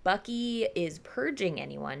Bucky is purging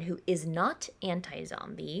anyone who is not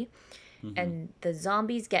anti-zombie. Mm-hmm. And the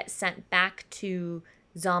zombies get sent back to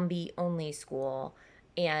zombie-only school.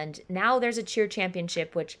 And now there's a cheer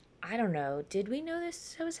championship, which I don't know. Did we know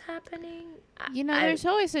this was happening? There's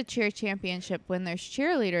always a cheer championship when there's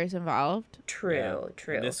cheerleaders involved. True.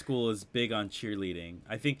 This school is big on cheerleading.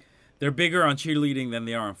 I think they're bigger on cheerleading than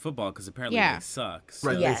they are on football because apparently they suck. So.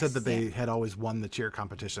 Right, Yes. they said that they had always won the cheer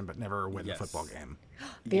competition but never win the football game.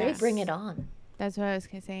 Very bring it on. That's what I was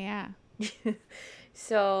gonna say. Yeah.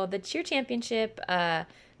 So the cheer championship,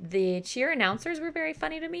 the cheer announcers were very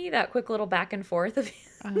funny to me. That quick little back and forth of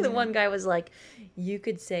the one guy was like, "You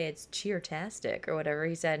could say it's cheer-tastic," or whatever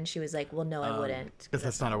he said, and she was like, "Well, no, I wouldn't." Because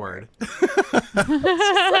that's not a word.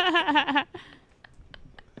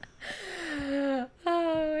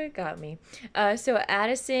 Oh, it got me. So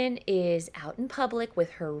Addison is out in public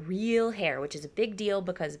with her real hair, which is a big deal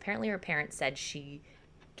because apparently her parents said she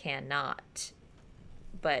cannot.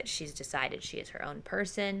 But she's decided she is her own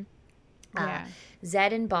person. Yeah.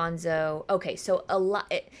 Zed and Bonzo. Okay, so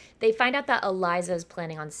they find out that Eliza is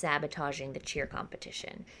planning on sabotaging the cheer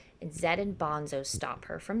competition. And Zed and Bonzo stop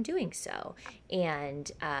her from doing so.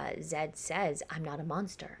 And Zed says, "I'm not a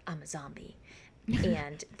monster. I'm a zombie."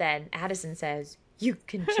 And then Addison says, "You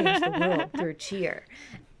can change the world through cheer."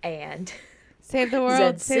 And Save the world.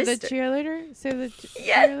 Zed's Save the sister. cheerleader. Save the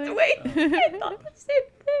yes, cheerleader. wait, I thought the same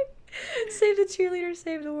thing. Save the cheerleader,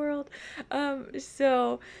 save the world.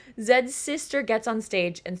 So Zed's sister gets on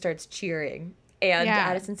stage and starts cheering. And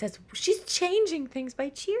Addison says, "She's changing things by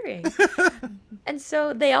cheering." And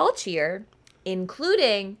so they all cheer,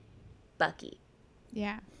 including Bucky.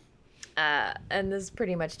 Yeah. And this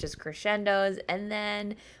pretty much just crescendos. And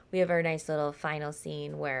then we have our nice little final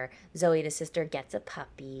scene where Zoe, the sister, gets a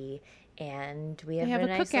puppy. And we have have a a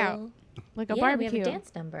nice cookout, little... like a We barbecue. have a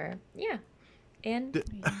dance number. Yeah. And...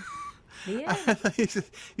 I thought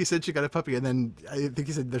you said she got a puppy, and then I think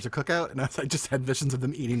you said there's a cookout, and I just had visions of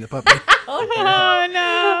them eating the puppy. Oh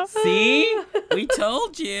no! See? We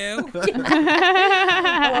told you.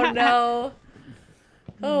 oh, no.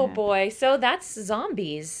 Oh, boy. So that's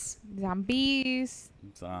zombies. Zombies.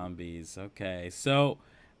 Zombies. Okay. So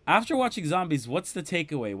after watching Zombies, what's the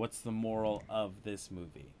takeaway? What's the moral of this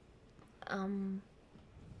movie?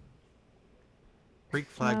 Freak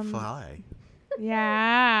flag fly.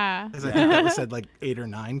 Yeah. 'Cause I think that was said like 8 or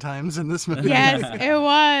 9 times in this movie. Yes, it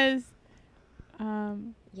was.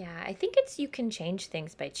 Yeah, I think it's you can change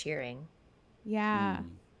things by cheering. Yeah.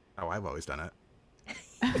 Oh, I've always done it.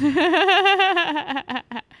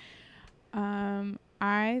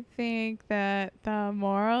 I think that the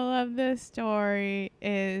moral of this story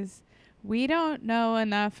is we don't know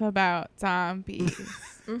enough about zombies.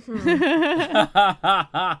 Really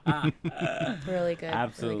good.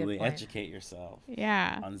 Absolutely. Really good point. Educate yourself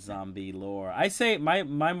Yeah. on zombie lore. I say my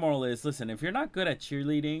moral is, listen, if you're not good at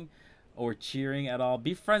cheerleading or cheering at all,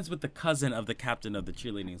 be friends with the cousin of the captain of the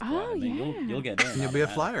cheerleading squad. Oh, and then yeah. you'll get in. You'll be a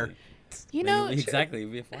flyer. You know, Exactly.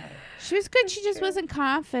 You'll be a flyer. she was good. She just wasn't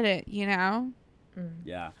confident, you know?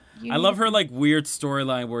 Yeah. You I love need- her like weird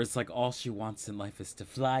storyline where it's like all she wants in life is to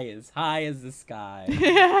fly as high as the sky.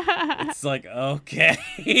 It's like, okay.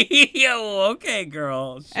 Yo, okay,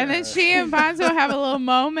 girl. Sure. And then she and Bonzo have a little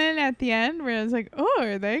moment at the end where it's like, oh,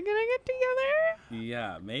 are they going to get together?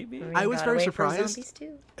 Yeah, maybe. We I was gotta very wait for surprised. Zombies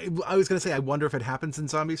too. I was going to say, I wonder if it happens in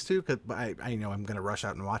Zombies too, because I know I'm going to rush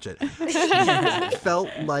out and watch it. It felt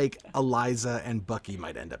like Eliza and Bucky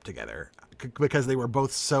might end up together because they were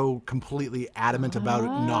both so completely adamant about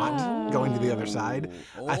not going to the other side.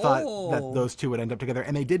 I thought that those two would end up together,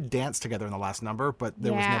 and they did dance together in the last number, but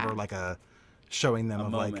there was never like a showing them of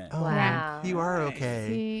moment. like, oh, Wow. you are okay.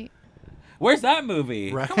 See, Where's that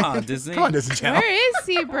movie? Right? Come on, Disney. Come on, Disney Channel. where is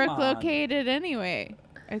Seabrook on. located anyway?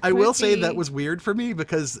 It I will could say be- that was weird for me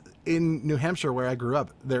because in New Hampshire, where I grew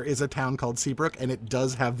up, there is a town called Seabrook, and it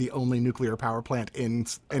does have the only nuclear power plant in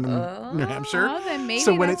New Hampshire. Oh, then maybe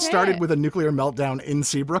So when it that's started it. with a nuclear meltdown in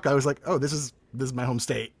Seabrook, I was like, "Oh, this is my home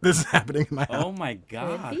state. This is happening in my house." Oh my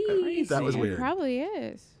god. be. Crazy. That was It weird. probably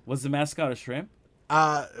is. Was the mascot a shrimp?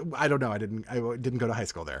 I don't know. I didn't go to high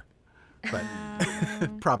school there, but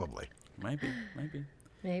probably. Might be.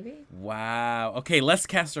 Maybe. Wow. Okay, let's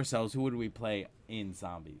cast ourselves. Who would we play in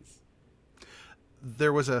Zombies?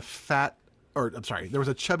 There was a there was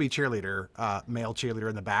a chubby cheerleader, male cheerleader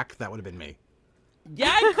in the back. That would have been me.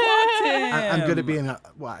 Yeah, I clocked him. I'm good at being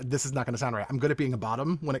this is not going to sound right. I'm good at being a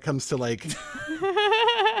bottom when it comes to like,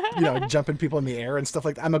 jumping people in the air and stuff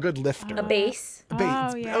like that. I'm a good lifter. A base.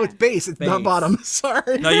 Oh, yeah. It's base. It's not Base. bottom.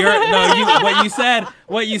 Sorry. No,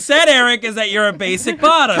 what you said, Eric, is that you're a basic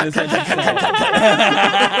bottom. Is what you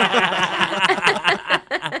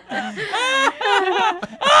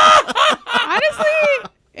Honestly,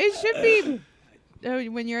 it should be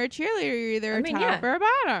when you're a cheerleader, you're either a top or a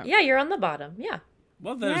bottom. Yeah, you're on the bottom. Yeah.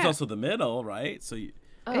 Well, there's Yeah. also the middle, right? So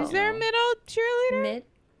Is there a middle cheerleader? Mid?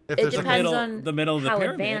 If It there's a depends middle- on the middle of the how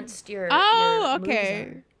pyramid. advanced your Oh, moves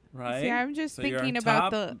okay. right? See, I'm just So you're thinking on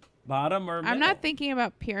about top, bottom or middle? I'm not thinking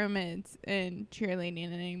about pyramids in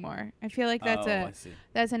cheerleading anymore. I feel like that's I see.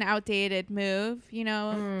 that's an outdated move.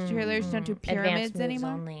 Cheerleaders don't do are. pyramids Advanced moves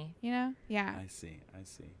anymore. only. Yeah, I see.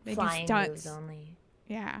 they Flying do moves stunts. only.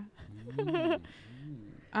 Yeah.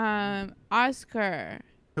 Mm. Oscar.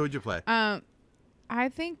 Who would you play? I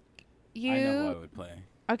think you. I know who I would play.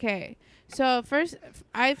 Okay, so first,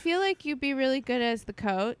 I feel like you'd be really good as the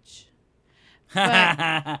coach.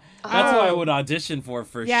 That's what I would audition for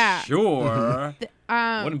Yeah. sure.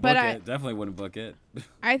 Wouldn't but book it. Definitely wouldn't book it.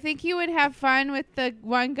 I think you would have fun with the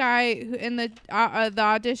one guy who in the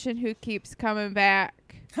audition who keeps coming back.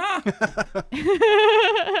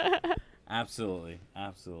 Absolutely.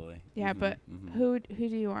 Yeah, Mhm, but mhm. who do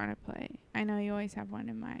you want to play? I know you always have one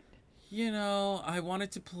in mind. I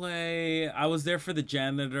wanted to play. I was there for the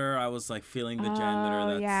janitor. I was like feeling the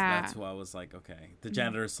janitor. That's who I was like, okay. The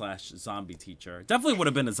janitor / zombie teacher. Definitely would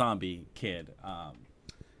have been a zombie kid.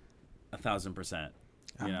 1,000%.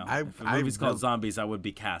 If the movie's called Zombies, I would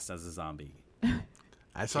be cast as a zombie.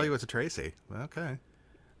 I saw you as a Tracy. Okay.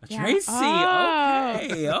 Yeah. Tracy, Oh.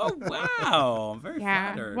 okay. Oh wow, I'm very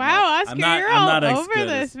flattered. Wow, No, Oscar, I'm not, you're I'm all not as over good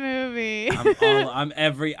this as- movie. I'm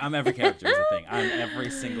every character is the thing. I'm every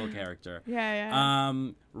single character. Yeah.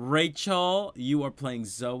 Rachel, you are playing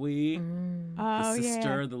Zoe, the Oh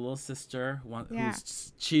sister, the little sister, Yeah.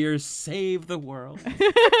 who's cheers save the world.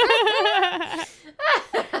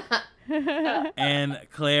 And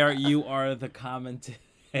Claire, you are the commentator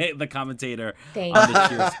Thank on you. the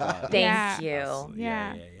cheer squad. Thank Yeah. you.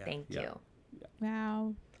 Yeah. Thank you.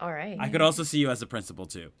 Wow. All right. I could also see you as a principal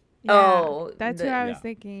too. Yeah, Oh, that's the- what I was Yeah.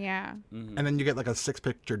 thinking. Yeah. Mhm. And then you get like a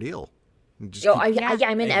 6-picture deal. You just Oh, keep-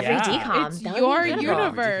 I'm in every Yeah. DCOM. It's That would be your good.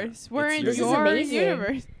 universe. We're It's in your your universe.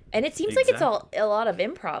 universe. And it seems like it's a lot of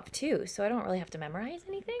improv too, so I don't really have to memorize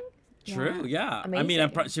anything. True, yeah. I mean,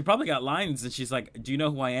 Amazing. she probably got lines, and she's like, "Do you know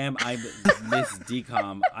who I am? I'm Miss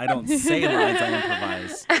DCOM. I don't say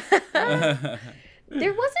lines. I improvise."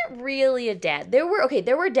 There wasn't really a dad. There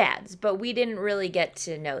were dads, but we didn't really get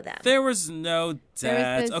to know them. There was no There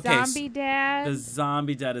dads. was the Okay, zombie dad. the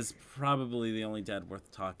zombie dad is probably the only dad worth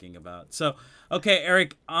talking about. So, okay,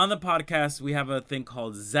 Eric, on the podcast, we have a thing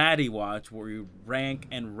called Zaddy Watch, where we rank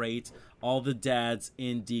and rate all the dads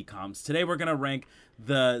in DCOMs. Today, we're gonna rank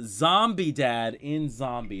the zombie dad in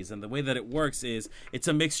Zombies, and the way that it works is it's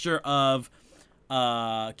a mixture of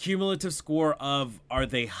cumulative score of are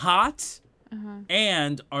they hot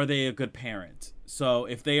and are they a good parent. So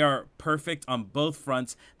if they are perfect on both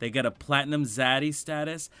fronts, they get a platinum zaddy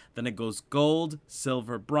status. Then it goes gold,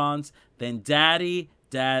 silver, bronze. Then daddy,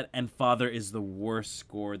 dad, and father is the worst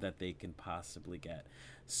score that they can possibly get.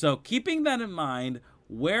 So keeping that in mind,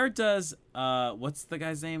 where does what's the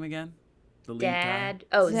guy's name again? The lead Dad.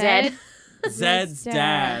 Oh, Zed. Zed. Zed's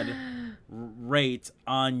dad rate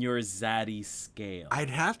on your zaddy scale. I'd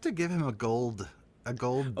have to give him a gold.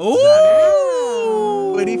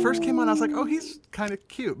 Ooh! When he first came on, I was like, oh, he's kind of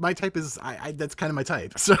cute. My type is, that's kind of my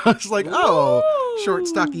type. So I was like, oh, short,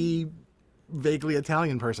 stocky, vaguely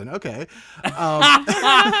Italian person. Okay.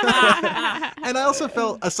 And I also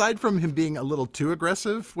felt, aside from him being a little too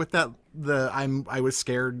aggressive with that, I was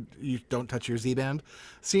scared, you don't touch your Z-band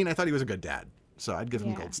scene, I thought he was a good dad. So I'd give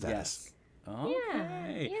him Yeah. gold status. Yes.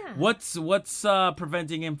 Okay. Yeah. What's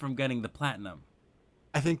preventing him from getting the platinum?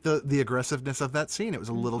 I think the aggressiveness of that scene, it was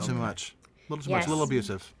a little too much. A little too much, Yes. a little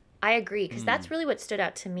abusive. I agree, because that's really what stood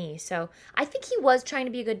out to me. So I think he was trying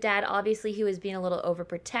to be a good dad. Obviously, he was being a little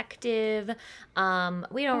overprotective.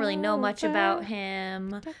 We don't really know much about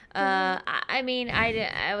him.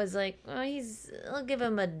 I was like, I'll give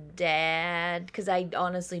him a dad, because I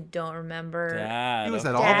honestly don't remember. Dad. He was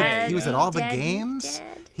at Dad, all the dad, games.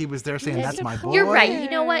 dad. He was there saying, Dad. "That's my boy." You're right. You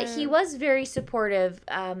know what? He was very supportive.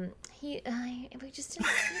 we just didn't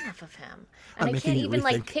see enough of him, and I making can't you even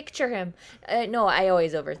like rethink. picture him. No, I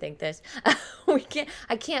always overthink this.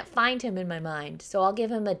 I can't find him in my mind, so I'll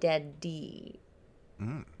give him a dead D.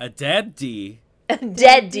 A dead D.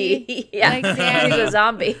 Dead D. Yeah, Like he's Danny. a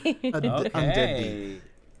zombie. Okay.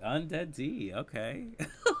 Undead D. Okay.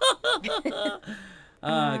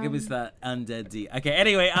 Give us that undead D. Okay.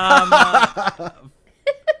 Anyway,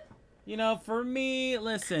 you know, for me,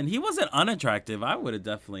 listen, he wasn't unattractive. I would have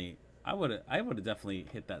definitely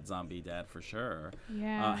hit that zombie dad for sure.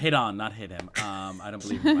 Yeah. Hit on, not hit him. I don't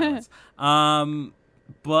believe in violence.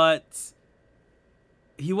 But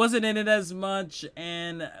he wasn't in it as much.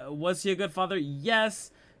 And was he a good father?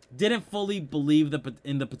 Yes. Didn't fully believe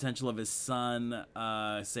in the potential of his son,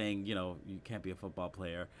 saying, you know, you can't be a football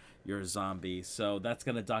player, you're a zombie. So that's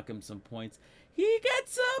gonna dock him some points. He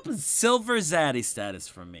gets up silver zaddy status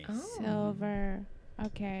from me. Silver.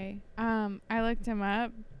 Okay. I looked him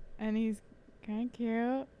up, and he's kind of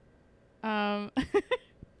cute. Oh,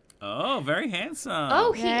 very handsome.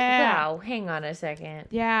 Oh, Yeah. wow. Hang on a second.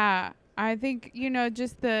 Yeah. I think, you know,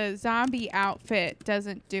 just the zombie outfit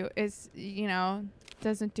doesn't do him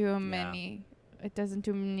Yeah. any. It doesn't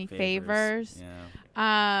do him any favors.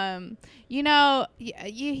 Yeah. You know,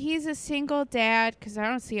 he's a single dad because I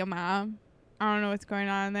don't see a mom. I don't know what's going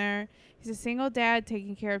on there. He's a single dad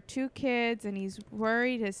taking care of 2 kids, and he's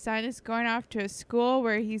worried his son is going off to a school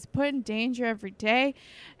where he's put in danger every day.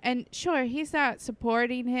 And sure, he's not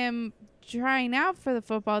supporting him trying out for the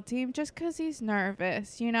football team just because he's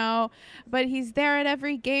nervous, you know, but he's there at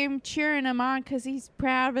every game cheering him on because he's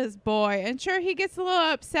proud of his boy. And sure, he gets a little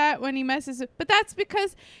upset when he messes up, but that's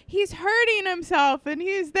because he's hurting himself, and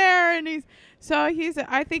he's there, and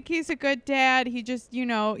I think he's a good dad. He just, you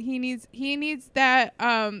know, he needs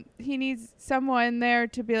someone there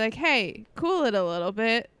to be like, hey, cool it a little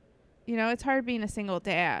bit. You know, it's hard being a single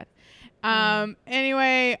dad.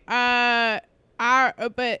 Anyway,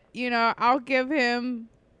 but you know, I'll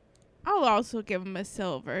also give him a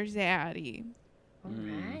silver zaddy. All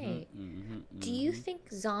right. Do you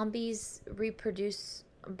think zombies reproduce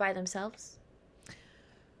by themselves?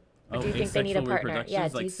 Or do you think they need a asexual partner? reproduction Yeah,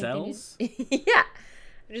 is do you like think cells? they need? Yeah.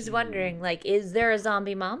 I'm just wondering, like, is there a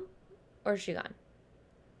zombie mom, or is she gone?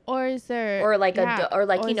 Or is there, Or like or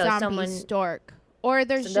you know, zombie someone stork? Or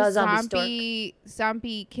there's So just zombie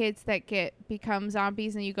zombie kids that become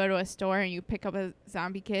zombies, and you go to a store and you pick up a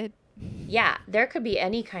zombie kid. Yeah, there could be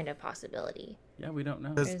any kind of possibility. Yeah, we don't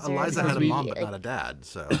know. Because Is there Eliza had a zombie, mom, but like- not a dad.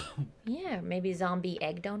 So Yeah, maybe zombie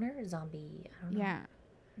egg donor, zombie, I don't know. Yeah,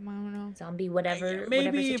 I don't know. Zombie whatever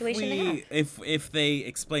Maybe if situation they have. if they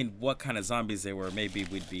explained what kind of zombies they were, maybe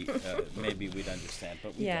we'd understand.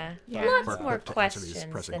 But we Yeah. Yeah. Lots We're more quick to answer these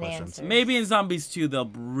questions pressing than questions. answers. don't. Maybe in Zombies 2 they'll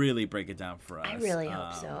really break it down for us. I really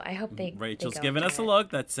hope so. I hope they Rachel's go giving for us a it. look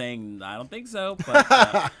that's saying I don't think so. But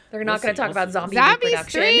They're not going to talk we'll about see. zombie Zombies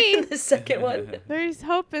reproduction 3. in the second one. There's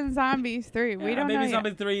hope in Zombies 3. We don't know maybe yet.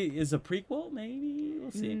 Zombie 3 is a prequel. Maybe we'll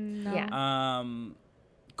see. No. Yeah.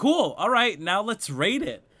 Cool. All right, now let's rate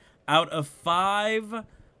it. Out of 5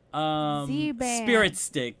 Z-Band. spirit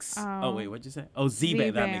sticks. Oh, wait, what'd you say? Oh,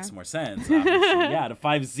 Z-Band. That Z-Band. makes more sense. Obviously. Yeah, out of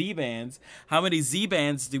 5 Z-Bands, how many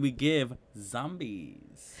Z-Bands do we give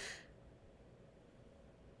zombies?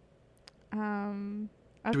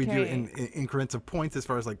 Okay. do we do it in increments of points as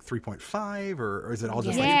far as like 3.5 or is it all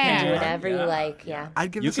just Yeah, like you can do Yeah. whatever you like. Yeah.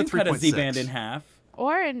 I'd give You this a can cut a 3.6. Z-Band in half.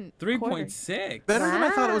 Or in 3.6. Better than I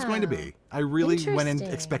thought it was going to Wow. be. I really went in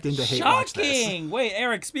Interesting. expecting to hate watch this. Shocking! Wait,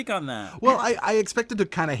 Eric, speak on that. Well, I expected to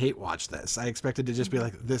kind of hate watch this. I expected to just be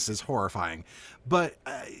like, this is horrifying. But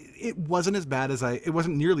it wasn't it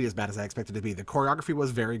wasn't nearly as bad as I expected it to be. The choreography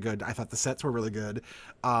was very good. I thought the sets were really good.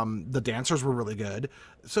 The dancers were really good.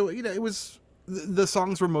 So, you know, it was, the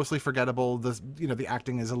songs were mostly forgettable. The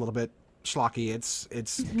acting is a little bit schlocky. It's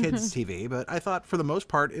kids TV, but I thought for the most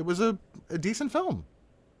part, it was a decent film.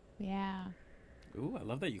 Yeah. Ooh, I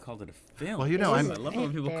love that you called it a film. Well, you know, I I'm- love it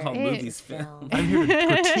when people It call is movies a film. films. I'm here to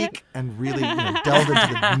critique and really delve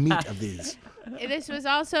into the meat of these. This was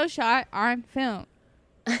also shot on film.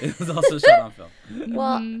 It was also shot on film.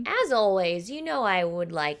 Well, as always, you know, I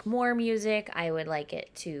would like more music. I would like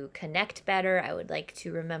it to connect better. I would like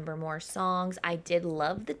to remember more songs. I did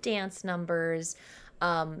love the dance numbers.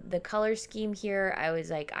 The color scheme here, I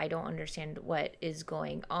was like, I don't understand what is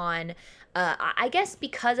going on. I guess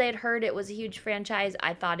because I had heard it was a huge franchise,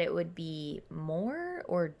 I thought it would be more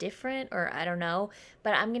or different, or I don't know.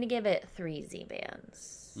 But I'm going to give it 3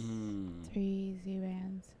 Z-Bands. 3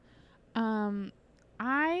 Z-Bands.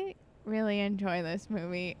 I really enjoy this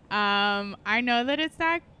movie. I know that it's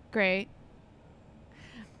not great.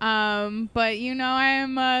 But I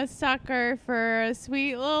am a sucker for a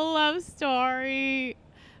sweet little love story.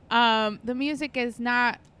 The music is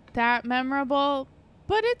not that memorable,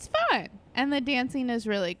 but it's fun. And the dancing is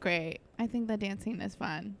really great. I think the dancing is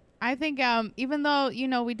fun. I think even though,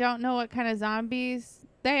 we don't know what kind of zombies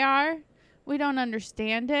they are, we don't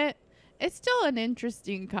understand it, it's still an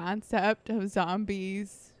interesting concept of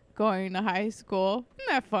zombies going to high school. Isn't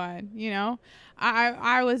that fun,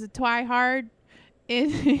 I was a twihard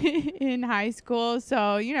in high school,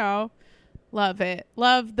 so, love it.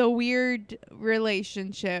 Love the weird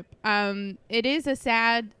relationship. It is a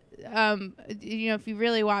sad, if you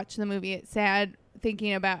really watch the movie, it's sad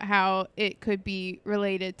thinking about how it could be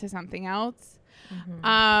related to something else.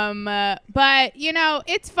 But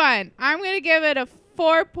it's fun. I'm going to give it a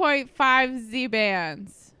 4.5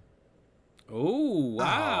 Z-bands. Oh,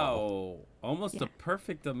 wow. Almost a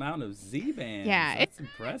perfect amount of Z-bands. Yeah. That's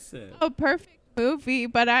impressive. A perfect movie,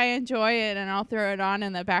 but I enjoy it, and I'll throw it on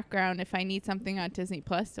in the background if I need something on Disney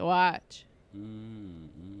Plus to watch.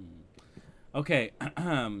 Okay.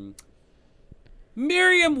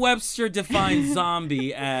 Merriam-Webster defines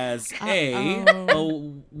zombie as a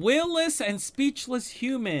willless and speechless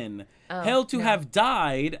human held to have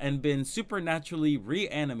died and been supernaturally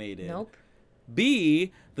reanimated. Nope.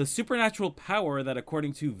 B, the supernatural power that,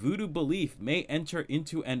 according to voodoo belief, may enter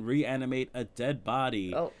into and reanimate a dead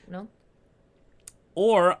body. Oh, no.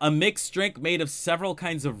 Or a mixed drink made of several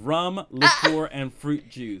kinds of rum, liqueur, and fruit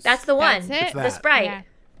juice. That's the one. That's it. The Sprite. Yeah.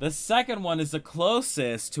 The second one is the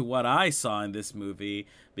closest to what I saw in this movie,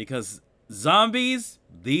 because zombies,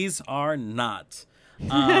 these are not.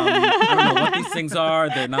 I don't know what these things are.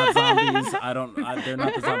 They're not zombies. They're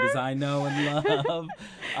not the zombies I know and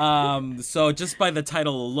love. So just by the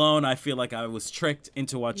title alone, I feel like I was tricked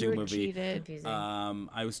into watching a movie. Cheated.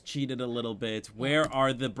 I was cheated a little bit. Where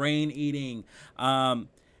are the brain eating?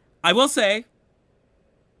 I will say,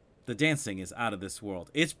 the dancing is out of this world.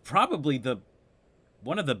 It's probably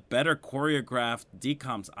one of the better choreographed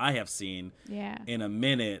decoms I have seen in a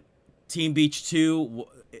minute. Teen Beach 2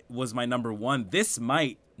 was my number one. This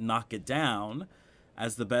might knock it down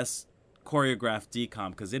as the best choreographed decom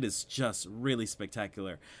because it is just really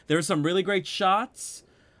spectacular. There are some really great shots.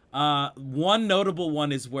 One notable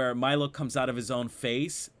one is where Milo comes out of his own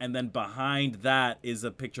face, and then behind that is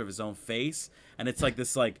a picture of his own face, and it's like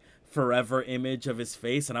this forever image of his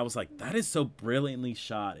face, and I was like, that is so brilliantly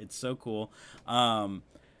shot. It's so cool.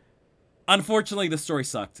 Unfortunately, the story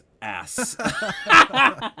sucked ass. I'm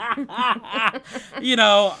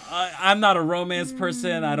not a romance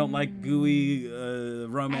person. I don't like gooey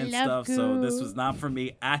romance stuff, so this was not for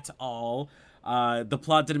me at all. The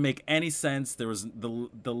plot didn't make any sense. There was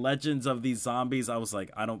the legends of these zombies. I was like,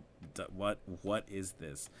 what is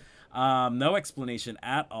this? No explanation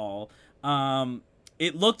at all.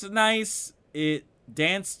 It looked nice. It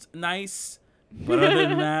danced nice. But other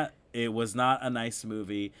than that, it was not a nice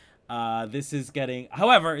movie. This is getting,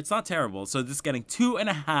 however, it's not terrible. So this is getting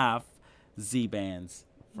 2.5 Z-bands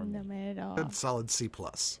from No me. at all. Good solid C+.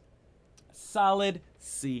 Solid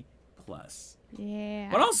C+. Yeah.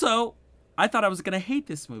 But also, I thought I was going to hate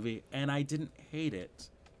this movie, and I didn't hate it.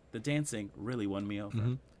 The dancing really won me over.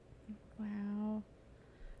 Mm-hmm.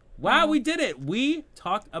 Wow, we did it. We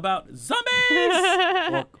talked about zombies.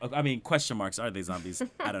 Question marks. Are they zombies?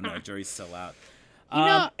 I don't know. Jury's still out.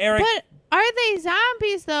 Eric, but are they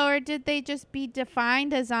zombies though, or did they just be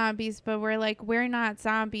defined as zombies? But we're not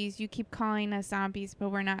zombies. You keep calling us zombies, but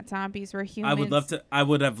we're not zombies. We're humans. I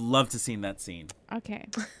would have loved to seen that scene. Okay.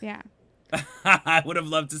 Yeah. I would have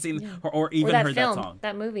loved to seen or even that heard film, that song.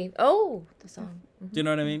 that movie. Oh, the song. Do you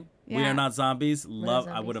know what I mean? Yeah. We are not zombies. not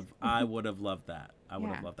I would have loved that. I would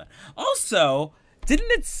have Yeah. loved that. Also,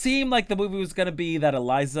 didn't it seem like the movie was going to be that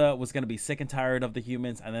Eliza was going to be sick and tired of the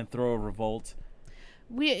humans and then throw a revolt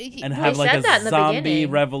and have said a that in the zombie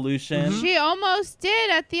beginning. revolution? She almost did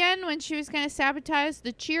at the end when she was going to sabotage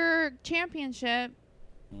the cheer championship.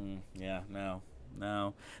 No.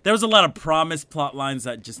 There was a lot of promised plot lines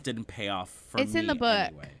that just didn't pay off for me. It's in the book.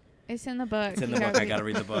 Anyway. It's in the book. It's in the book. I gotta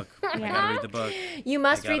read the book. I gotta read the book. You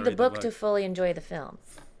must I gotta read the read the book book. to fully enjoy the film.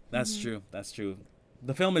 That's true.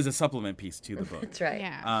 The film is a supplement piece to the book. That's right.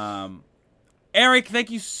 Yeah. Eric, thank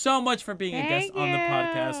you so much for being a guest Thank on the you.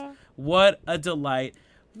 podcast. What a delight.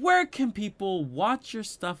 where can people watch your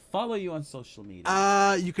stuff, follow you on social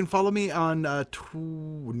media? You can follow me on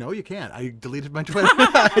no, you can't. I deleted my Twitter.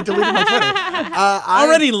 I deleted my Twitter.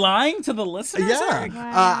 Already lying to the listeners? Yeah. Eric?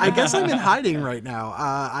 I guess I'm in hiding right now.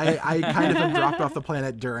 I kind of have dropped off the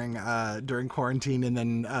planet during quarantine, and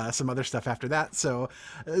then some other stuff after that. So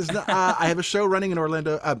I have a show running in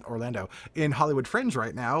Orlando in Hollywood Fringe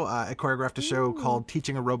right now. I choreographed a show called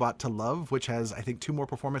Teaching a Robot to Love, which has, I think, 2 more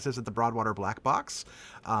performances at the Broadwater Black Box.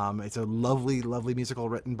 It's a lovely, lovely musical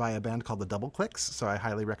written by a band called the Double Clicks, so I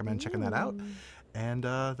highly recommend checking that out. And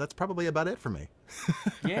that's probably about it for me.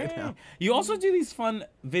 Yeah. Right, you also do these fun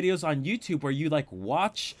videos on YouTube where you like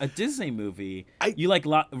watch a Disney movie. You like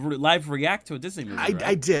live react to a Disney movie. Right?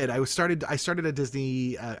 I did. I started a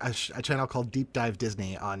Disney a channel called Deep Dive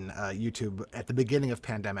Disney on YouTube at the beginning of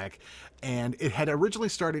pandemic, and it had originally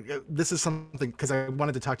started. This is something because I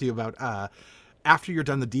wanted to talk to you about. After you're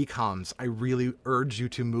done the DCOMs, I really urge you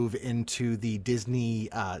to move into the Disney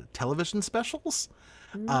television specials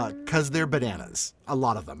because they're bananas. A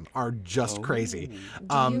lot of them are just crazy.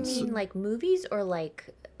 Do you mean like movies or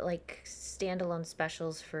like standalone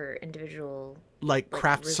specials for individual? Like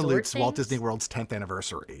Kraft resort salutes Walt things? Disney World's 10th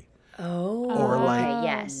anniversary. Oh, Or like- okay,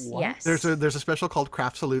 yes. There's a special called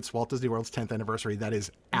Kraft Salutes Walt Disney World's 10th anniversary that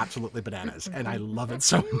is absolutely bananas, and I love it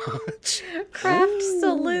so much. Kraft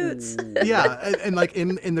salutes. Yeah, and like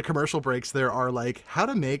in the commercial breaks, there are like how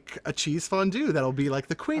to make a cheese fondue that'll be like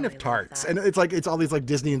the queen of love tarts, that. and it's all these like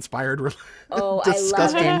Disney inspired. Oh,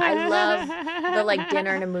 disgusting. I love it. I love the like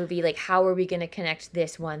dinner in a movie. Like, how are we going to connect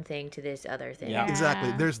this one thing to this other thing? Yeah.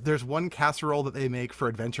 Exactly. There's one casserole that they make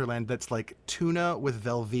for Adventureland that's like tuna with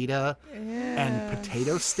Velveeta and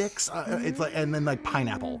potato sticks. It's like and then like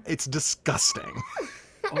pineapple. It's disgusting.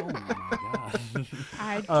 Oh my god.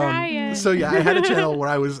 I'd try it. So yeah, I had a channel where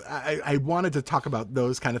I wanted to talk about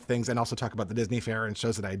those kind of things and also talk about the Disney Fair and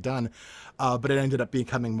shows that I had done, but it ended up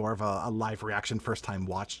becoming more of a live reaction first time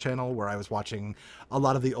watch channel where I was watching a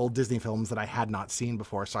lot of the old Disney films that I had not seen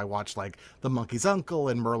before. So I watched like The Monkey's Uncle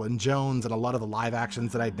and Merlin Jones and a lot of the live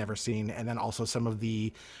actions that I'd never seen, and then also some of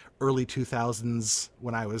the early 2000s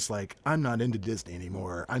when I was like, I'm not into Disney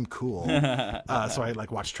anymore. I'm cool. So I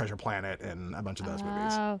like watched Treasure Planet and a bunch of those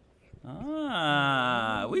movies.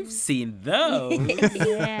 Oh, We've seen those.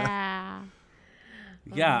 yeah.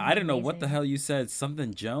 Yeah, I don't know what the amazing. hell you said.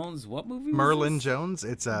 Something Jones? What movie was Merlin this? Jones.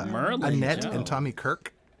 It's Merlin Annette Jones. and Tommy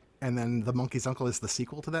Kirk, and then The Monkey's Uncle is the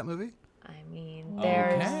sequel to that movie. I mean,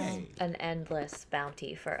 there's Okay. an endless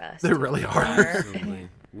bounty for us. There to really are. explore. Absolutely.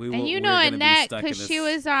 And you know Annette because she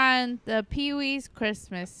was on the Pee Wee's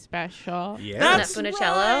Christmas special. Yeah. That's Isn't that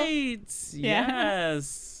Funicello? right. Yeah.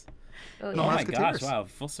 Yes. Oh, Oh yeah. my Musketeers. gosh! Wow,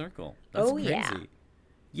 full circle. That's Oh, crazy. yeah.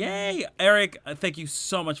 Yay, Eric! Thank you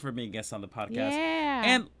so much for being a guest on the podcast. Yeah.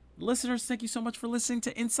 And listeners, thank you so much for listening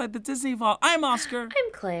to Inside the Disney Vault. I'm Oscar.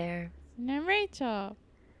 I'm Claire. And I'm Rachel.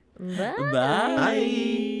 Bye.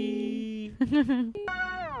 Bye.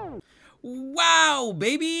 Wow,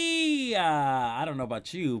 baby! I don't know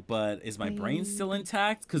about you, but is my brain still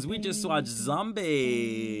intact? Because we just watched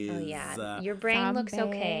Zombies. Oh yeah, your brain looks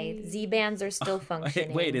okay. Zombies. Z bands are still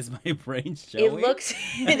functioning. Wait, is my brain showing? it looks?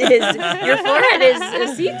 It is. Your forehead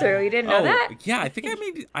is see through. You didn't know that? Yeah, I think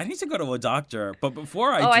I need to go to a doctor. But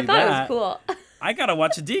before I do I thought that, it was cool. I gotta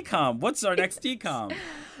watch a DCOM. What's our next DCOM?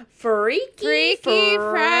 Freaky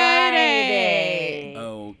Friday.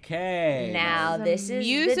 Okay. Now There's this a is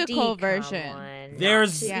musical the version. one.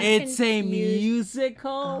 There's Not to be it's a confused-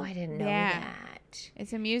 musical. Oh, I didn't know Yeah. that.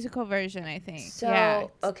 It's a musical version, I think. So, yeah.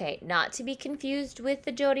 okay, not to be confused with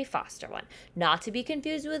the Jodie Foster one, not to be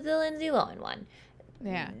confused with the Lindsay Lohan one,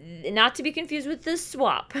 Yeah. not to be confused with the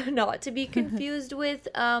swap, not to be confused with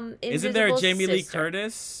Isn't there a Invisible Jamie Lee Sister.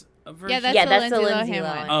 Curtis version? Yeah, that's Yeah, the that's the Lindsay Lindsay Lohan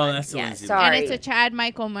Lohan one. Oh, that's the yeah, Lindsay Lohan. sorry. And it's a Chad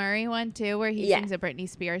Michael Murray one too, where he Yeah. sings a Britney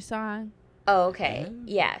Spears song. Oh, okay.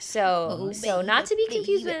 Yeah, so not to be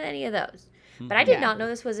confused with any of those. But I did Yeah. not know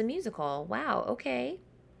this was a musical. Wow, okay.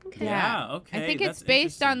 Okay. Yeah, okay. I think that's it's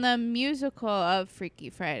based on interesting. the musical of Freaky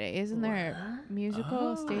Friday. Isn't there a What?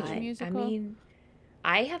 musical, stage I musical? mean,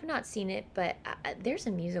 I have not seen it, but there's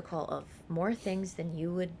a musical of more things than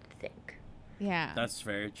you would think. yeah. That's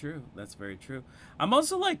very true. That's very true. I'm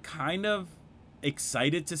also like kind of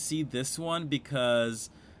excited to see this one because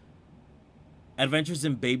Adventures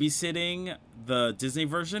in Babysitting, the Disney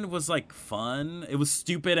version, was like fun. It was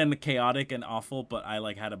stupid and chaotic and awful, but I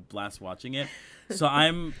like had a blast watching it. So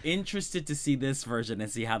I'm interested to see this version and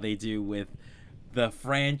see how they do with the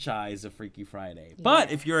franchise of Freaky Friday.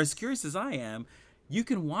 But if you're as curious as I am, you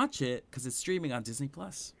can watch it because it's streaming on Disney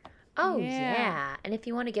Plus. Oh, Yeah. yeah. And if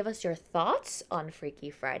you want to give us your thoughts on Freaky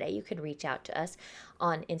Friday, you can reach out to us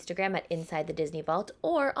on Instagram at Inside the Disney Vault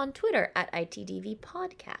or on Twitter at ITDV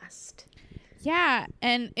Podcast. Yeah,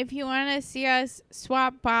 and if you want to see us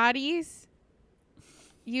swap bodies,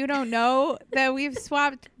 you don't know that we've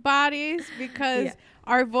swapped bodies because Yeah.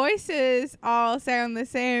 our voices all sound the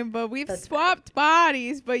same, but we've That's swapped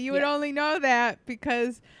bodies, but you would Yeah. only know that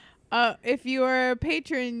because if you are a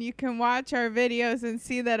patron, you can watch our videos and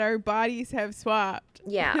see that our bodies have swapped.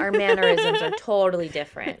 Yeah, our mannerisms are totally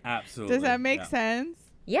different. Absolutely. Does that make yeah. sense?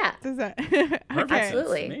 Yeah. Does that? Perfect Okay. sense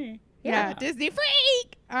Absolutely. to me. Yeah. Yeah. Disney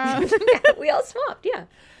freak. We all swapped, yeah.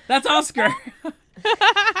 That's Oscar.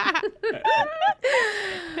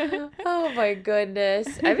 Oh my goodness.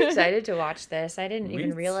 I'm excited to watch this. I didn't Me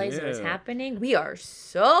even realize it was too. happening. We are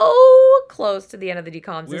so close to the end of the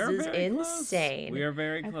decoms. We This are is very insane. Close. We are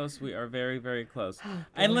very close. We are very, very close. Oh,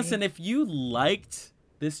 And boy. listen, if you liked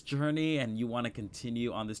this journey and you want to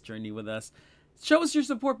continue on this journey with us, show us your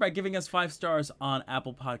support by giving us 5 stars on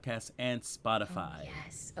Apple Podcasts and Spotify.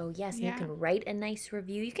 Yes. Oh, yes. Yeah. You can write a nice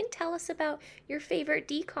review. You can tell us about your favorite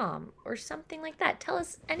decom or something like that. Tell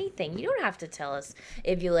us anything. You don't have to tell us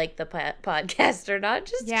if you like the podcast or not.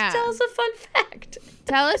 Just Yeah. tell us a fun fact.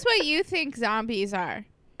 Tell us what you think zombies are.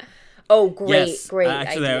 Oh, great, Yes, great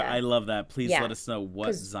actually, idea. I love that. Please Yeah, let us know what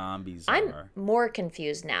 'cause zombies I'm are. more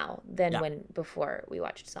confused now than Yeah. before we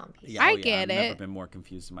watched zombies. Yeah, I oh, yeah, get I've never it. been more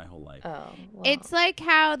confused in my whole life. Oh, wow. It's like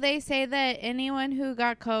how they say that anyone who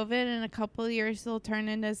got COVID in a couple of years will turn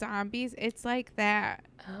into zombies. It's like that.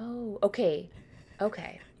 Oh, okay.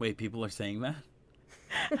 Okay. Wait, people are saying that?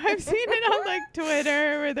 I've seen it on like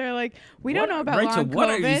Twitter where they're like, "We don't What- know about Rachel, long what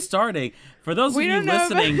are COVID." you starting? For those We of you don't know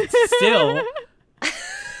listening about- still,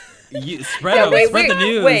 you spread Yeah, out, wait, spread the wait,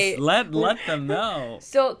 news. wait. Let them know.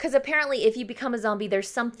 So, because apparently, if you become a zombie, there's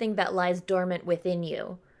something that lies dormant within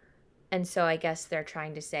you. And so, I guess they're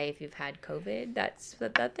trying to say if you've had COVID, that's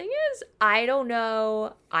what that thing is. I don't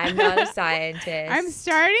know. I'm not a scientist. I'm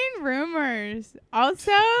starting rumors.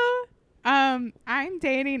 Also, I'm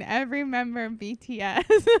dating every member of BTS.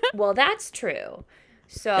 Well, that's true.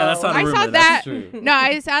 So, Yeah, that's not a I rumor. saw That's that. true. No,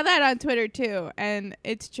 I saw that on Twitter too, and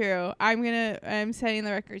it's true. I'm setting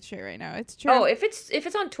the record straight right now. It's true. oh, if it's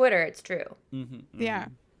on Twitter, it's true. yeah,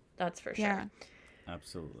 That's for sure. yeah.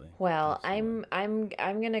 Absolutely. Well, Absolutely.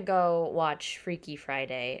 I'm gonna go watch Freaky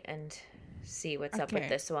Friday and see what's up with Okay.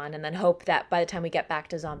 this one, and then hope that by the time we get back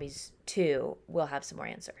to Zombies 2, we'll have some more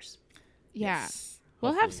answers. Yeah. Yes,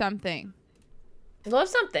 We'll have hopefully. something. We'll have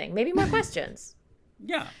something, maybe more questions,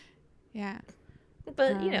 Yeah. Yeah.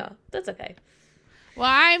 but you know that's okay. Well,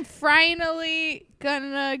 I'm finally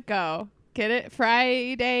gonna go. Get it?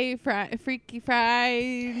 Friday, Freaky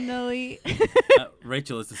finally.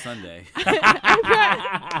 Rachel, it's a Sunday. But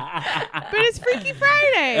it's Freaky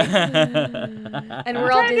Friday. And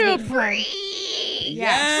we're all trying to do Disney a free.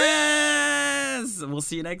 Yes. We'll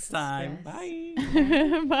see you next time.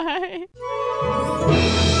 Yes. Bye.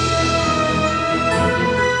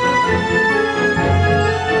 Bye.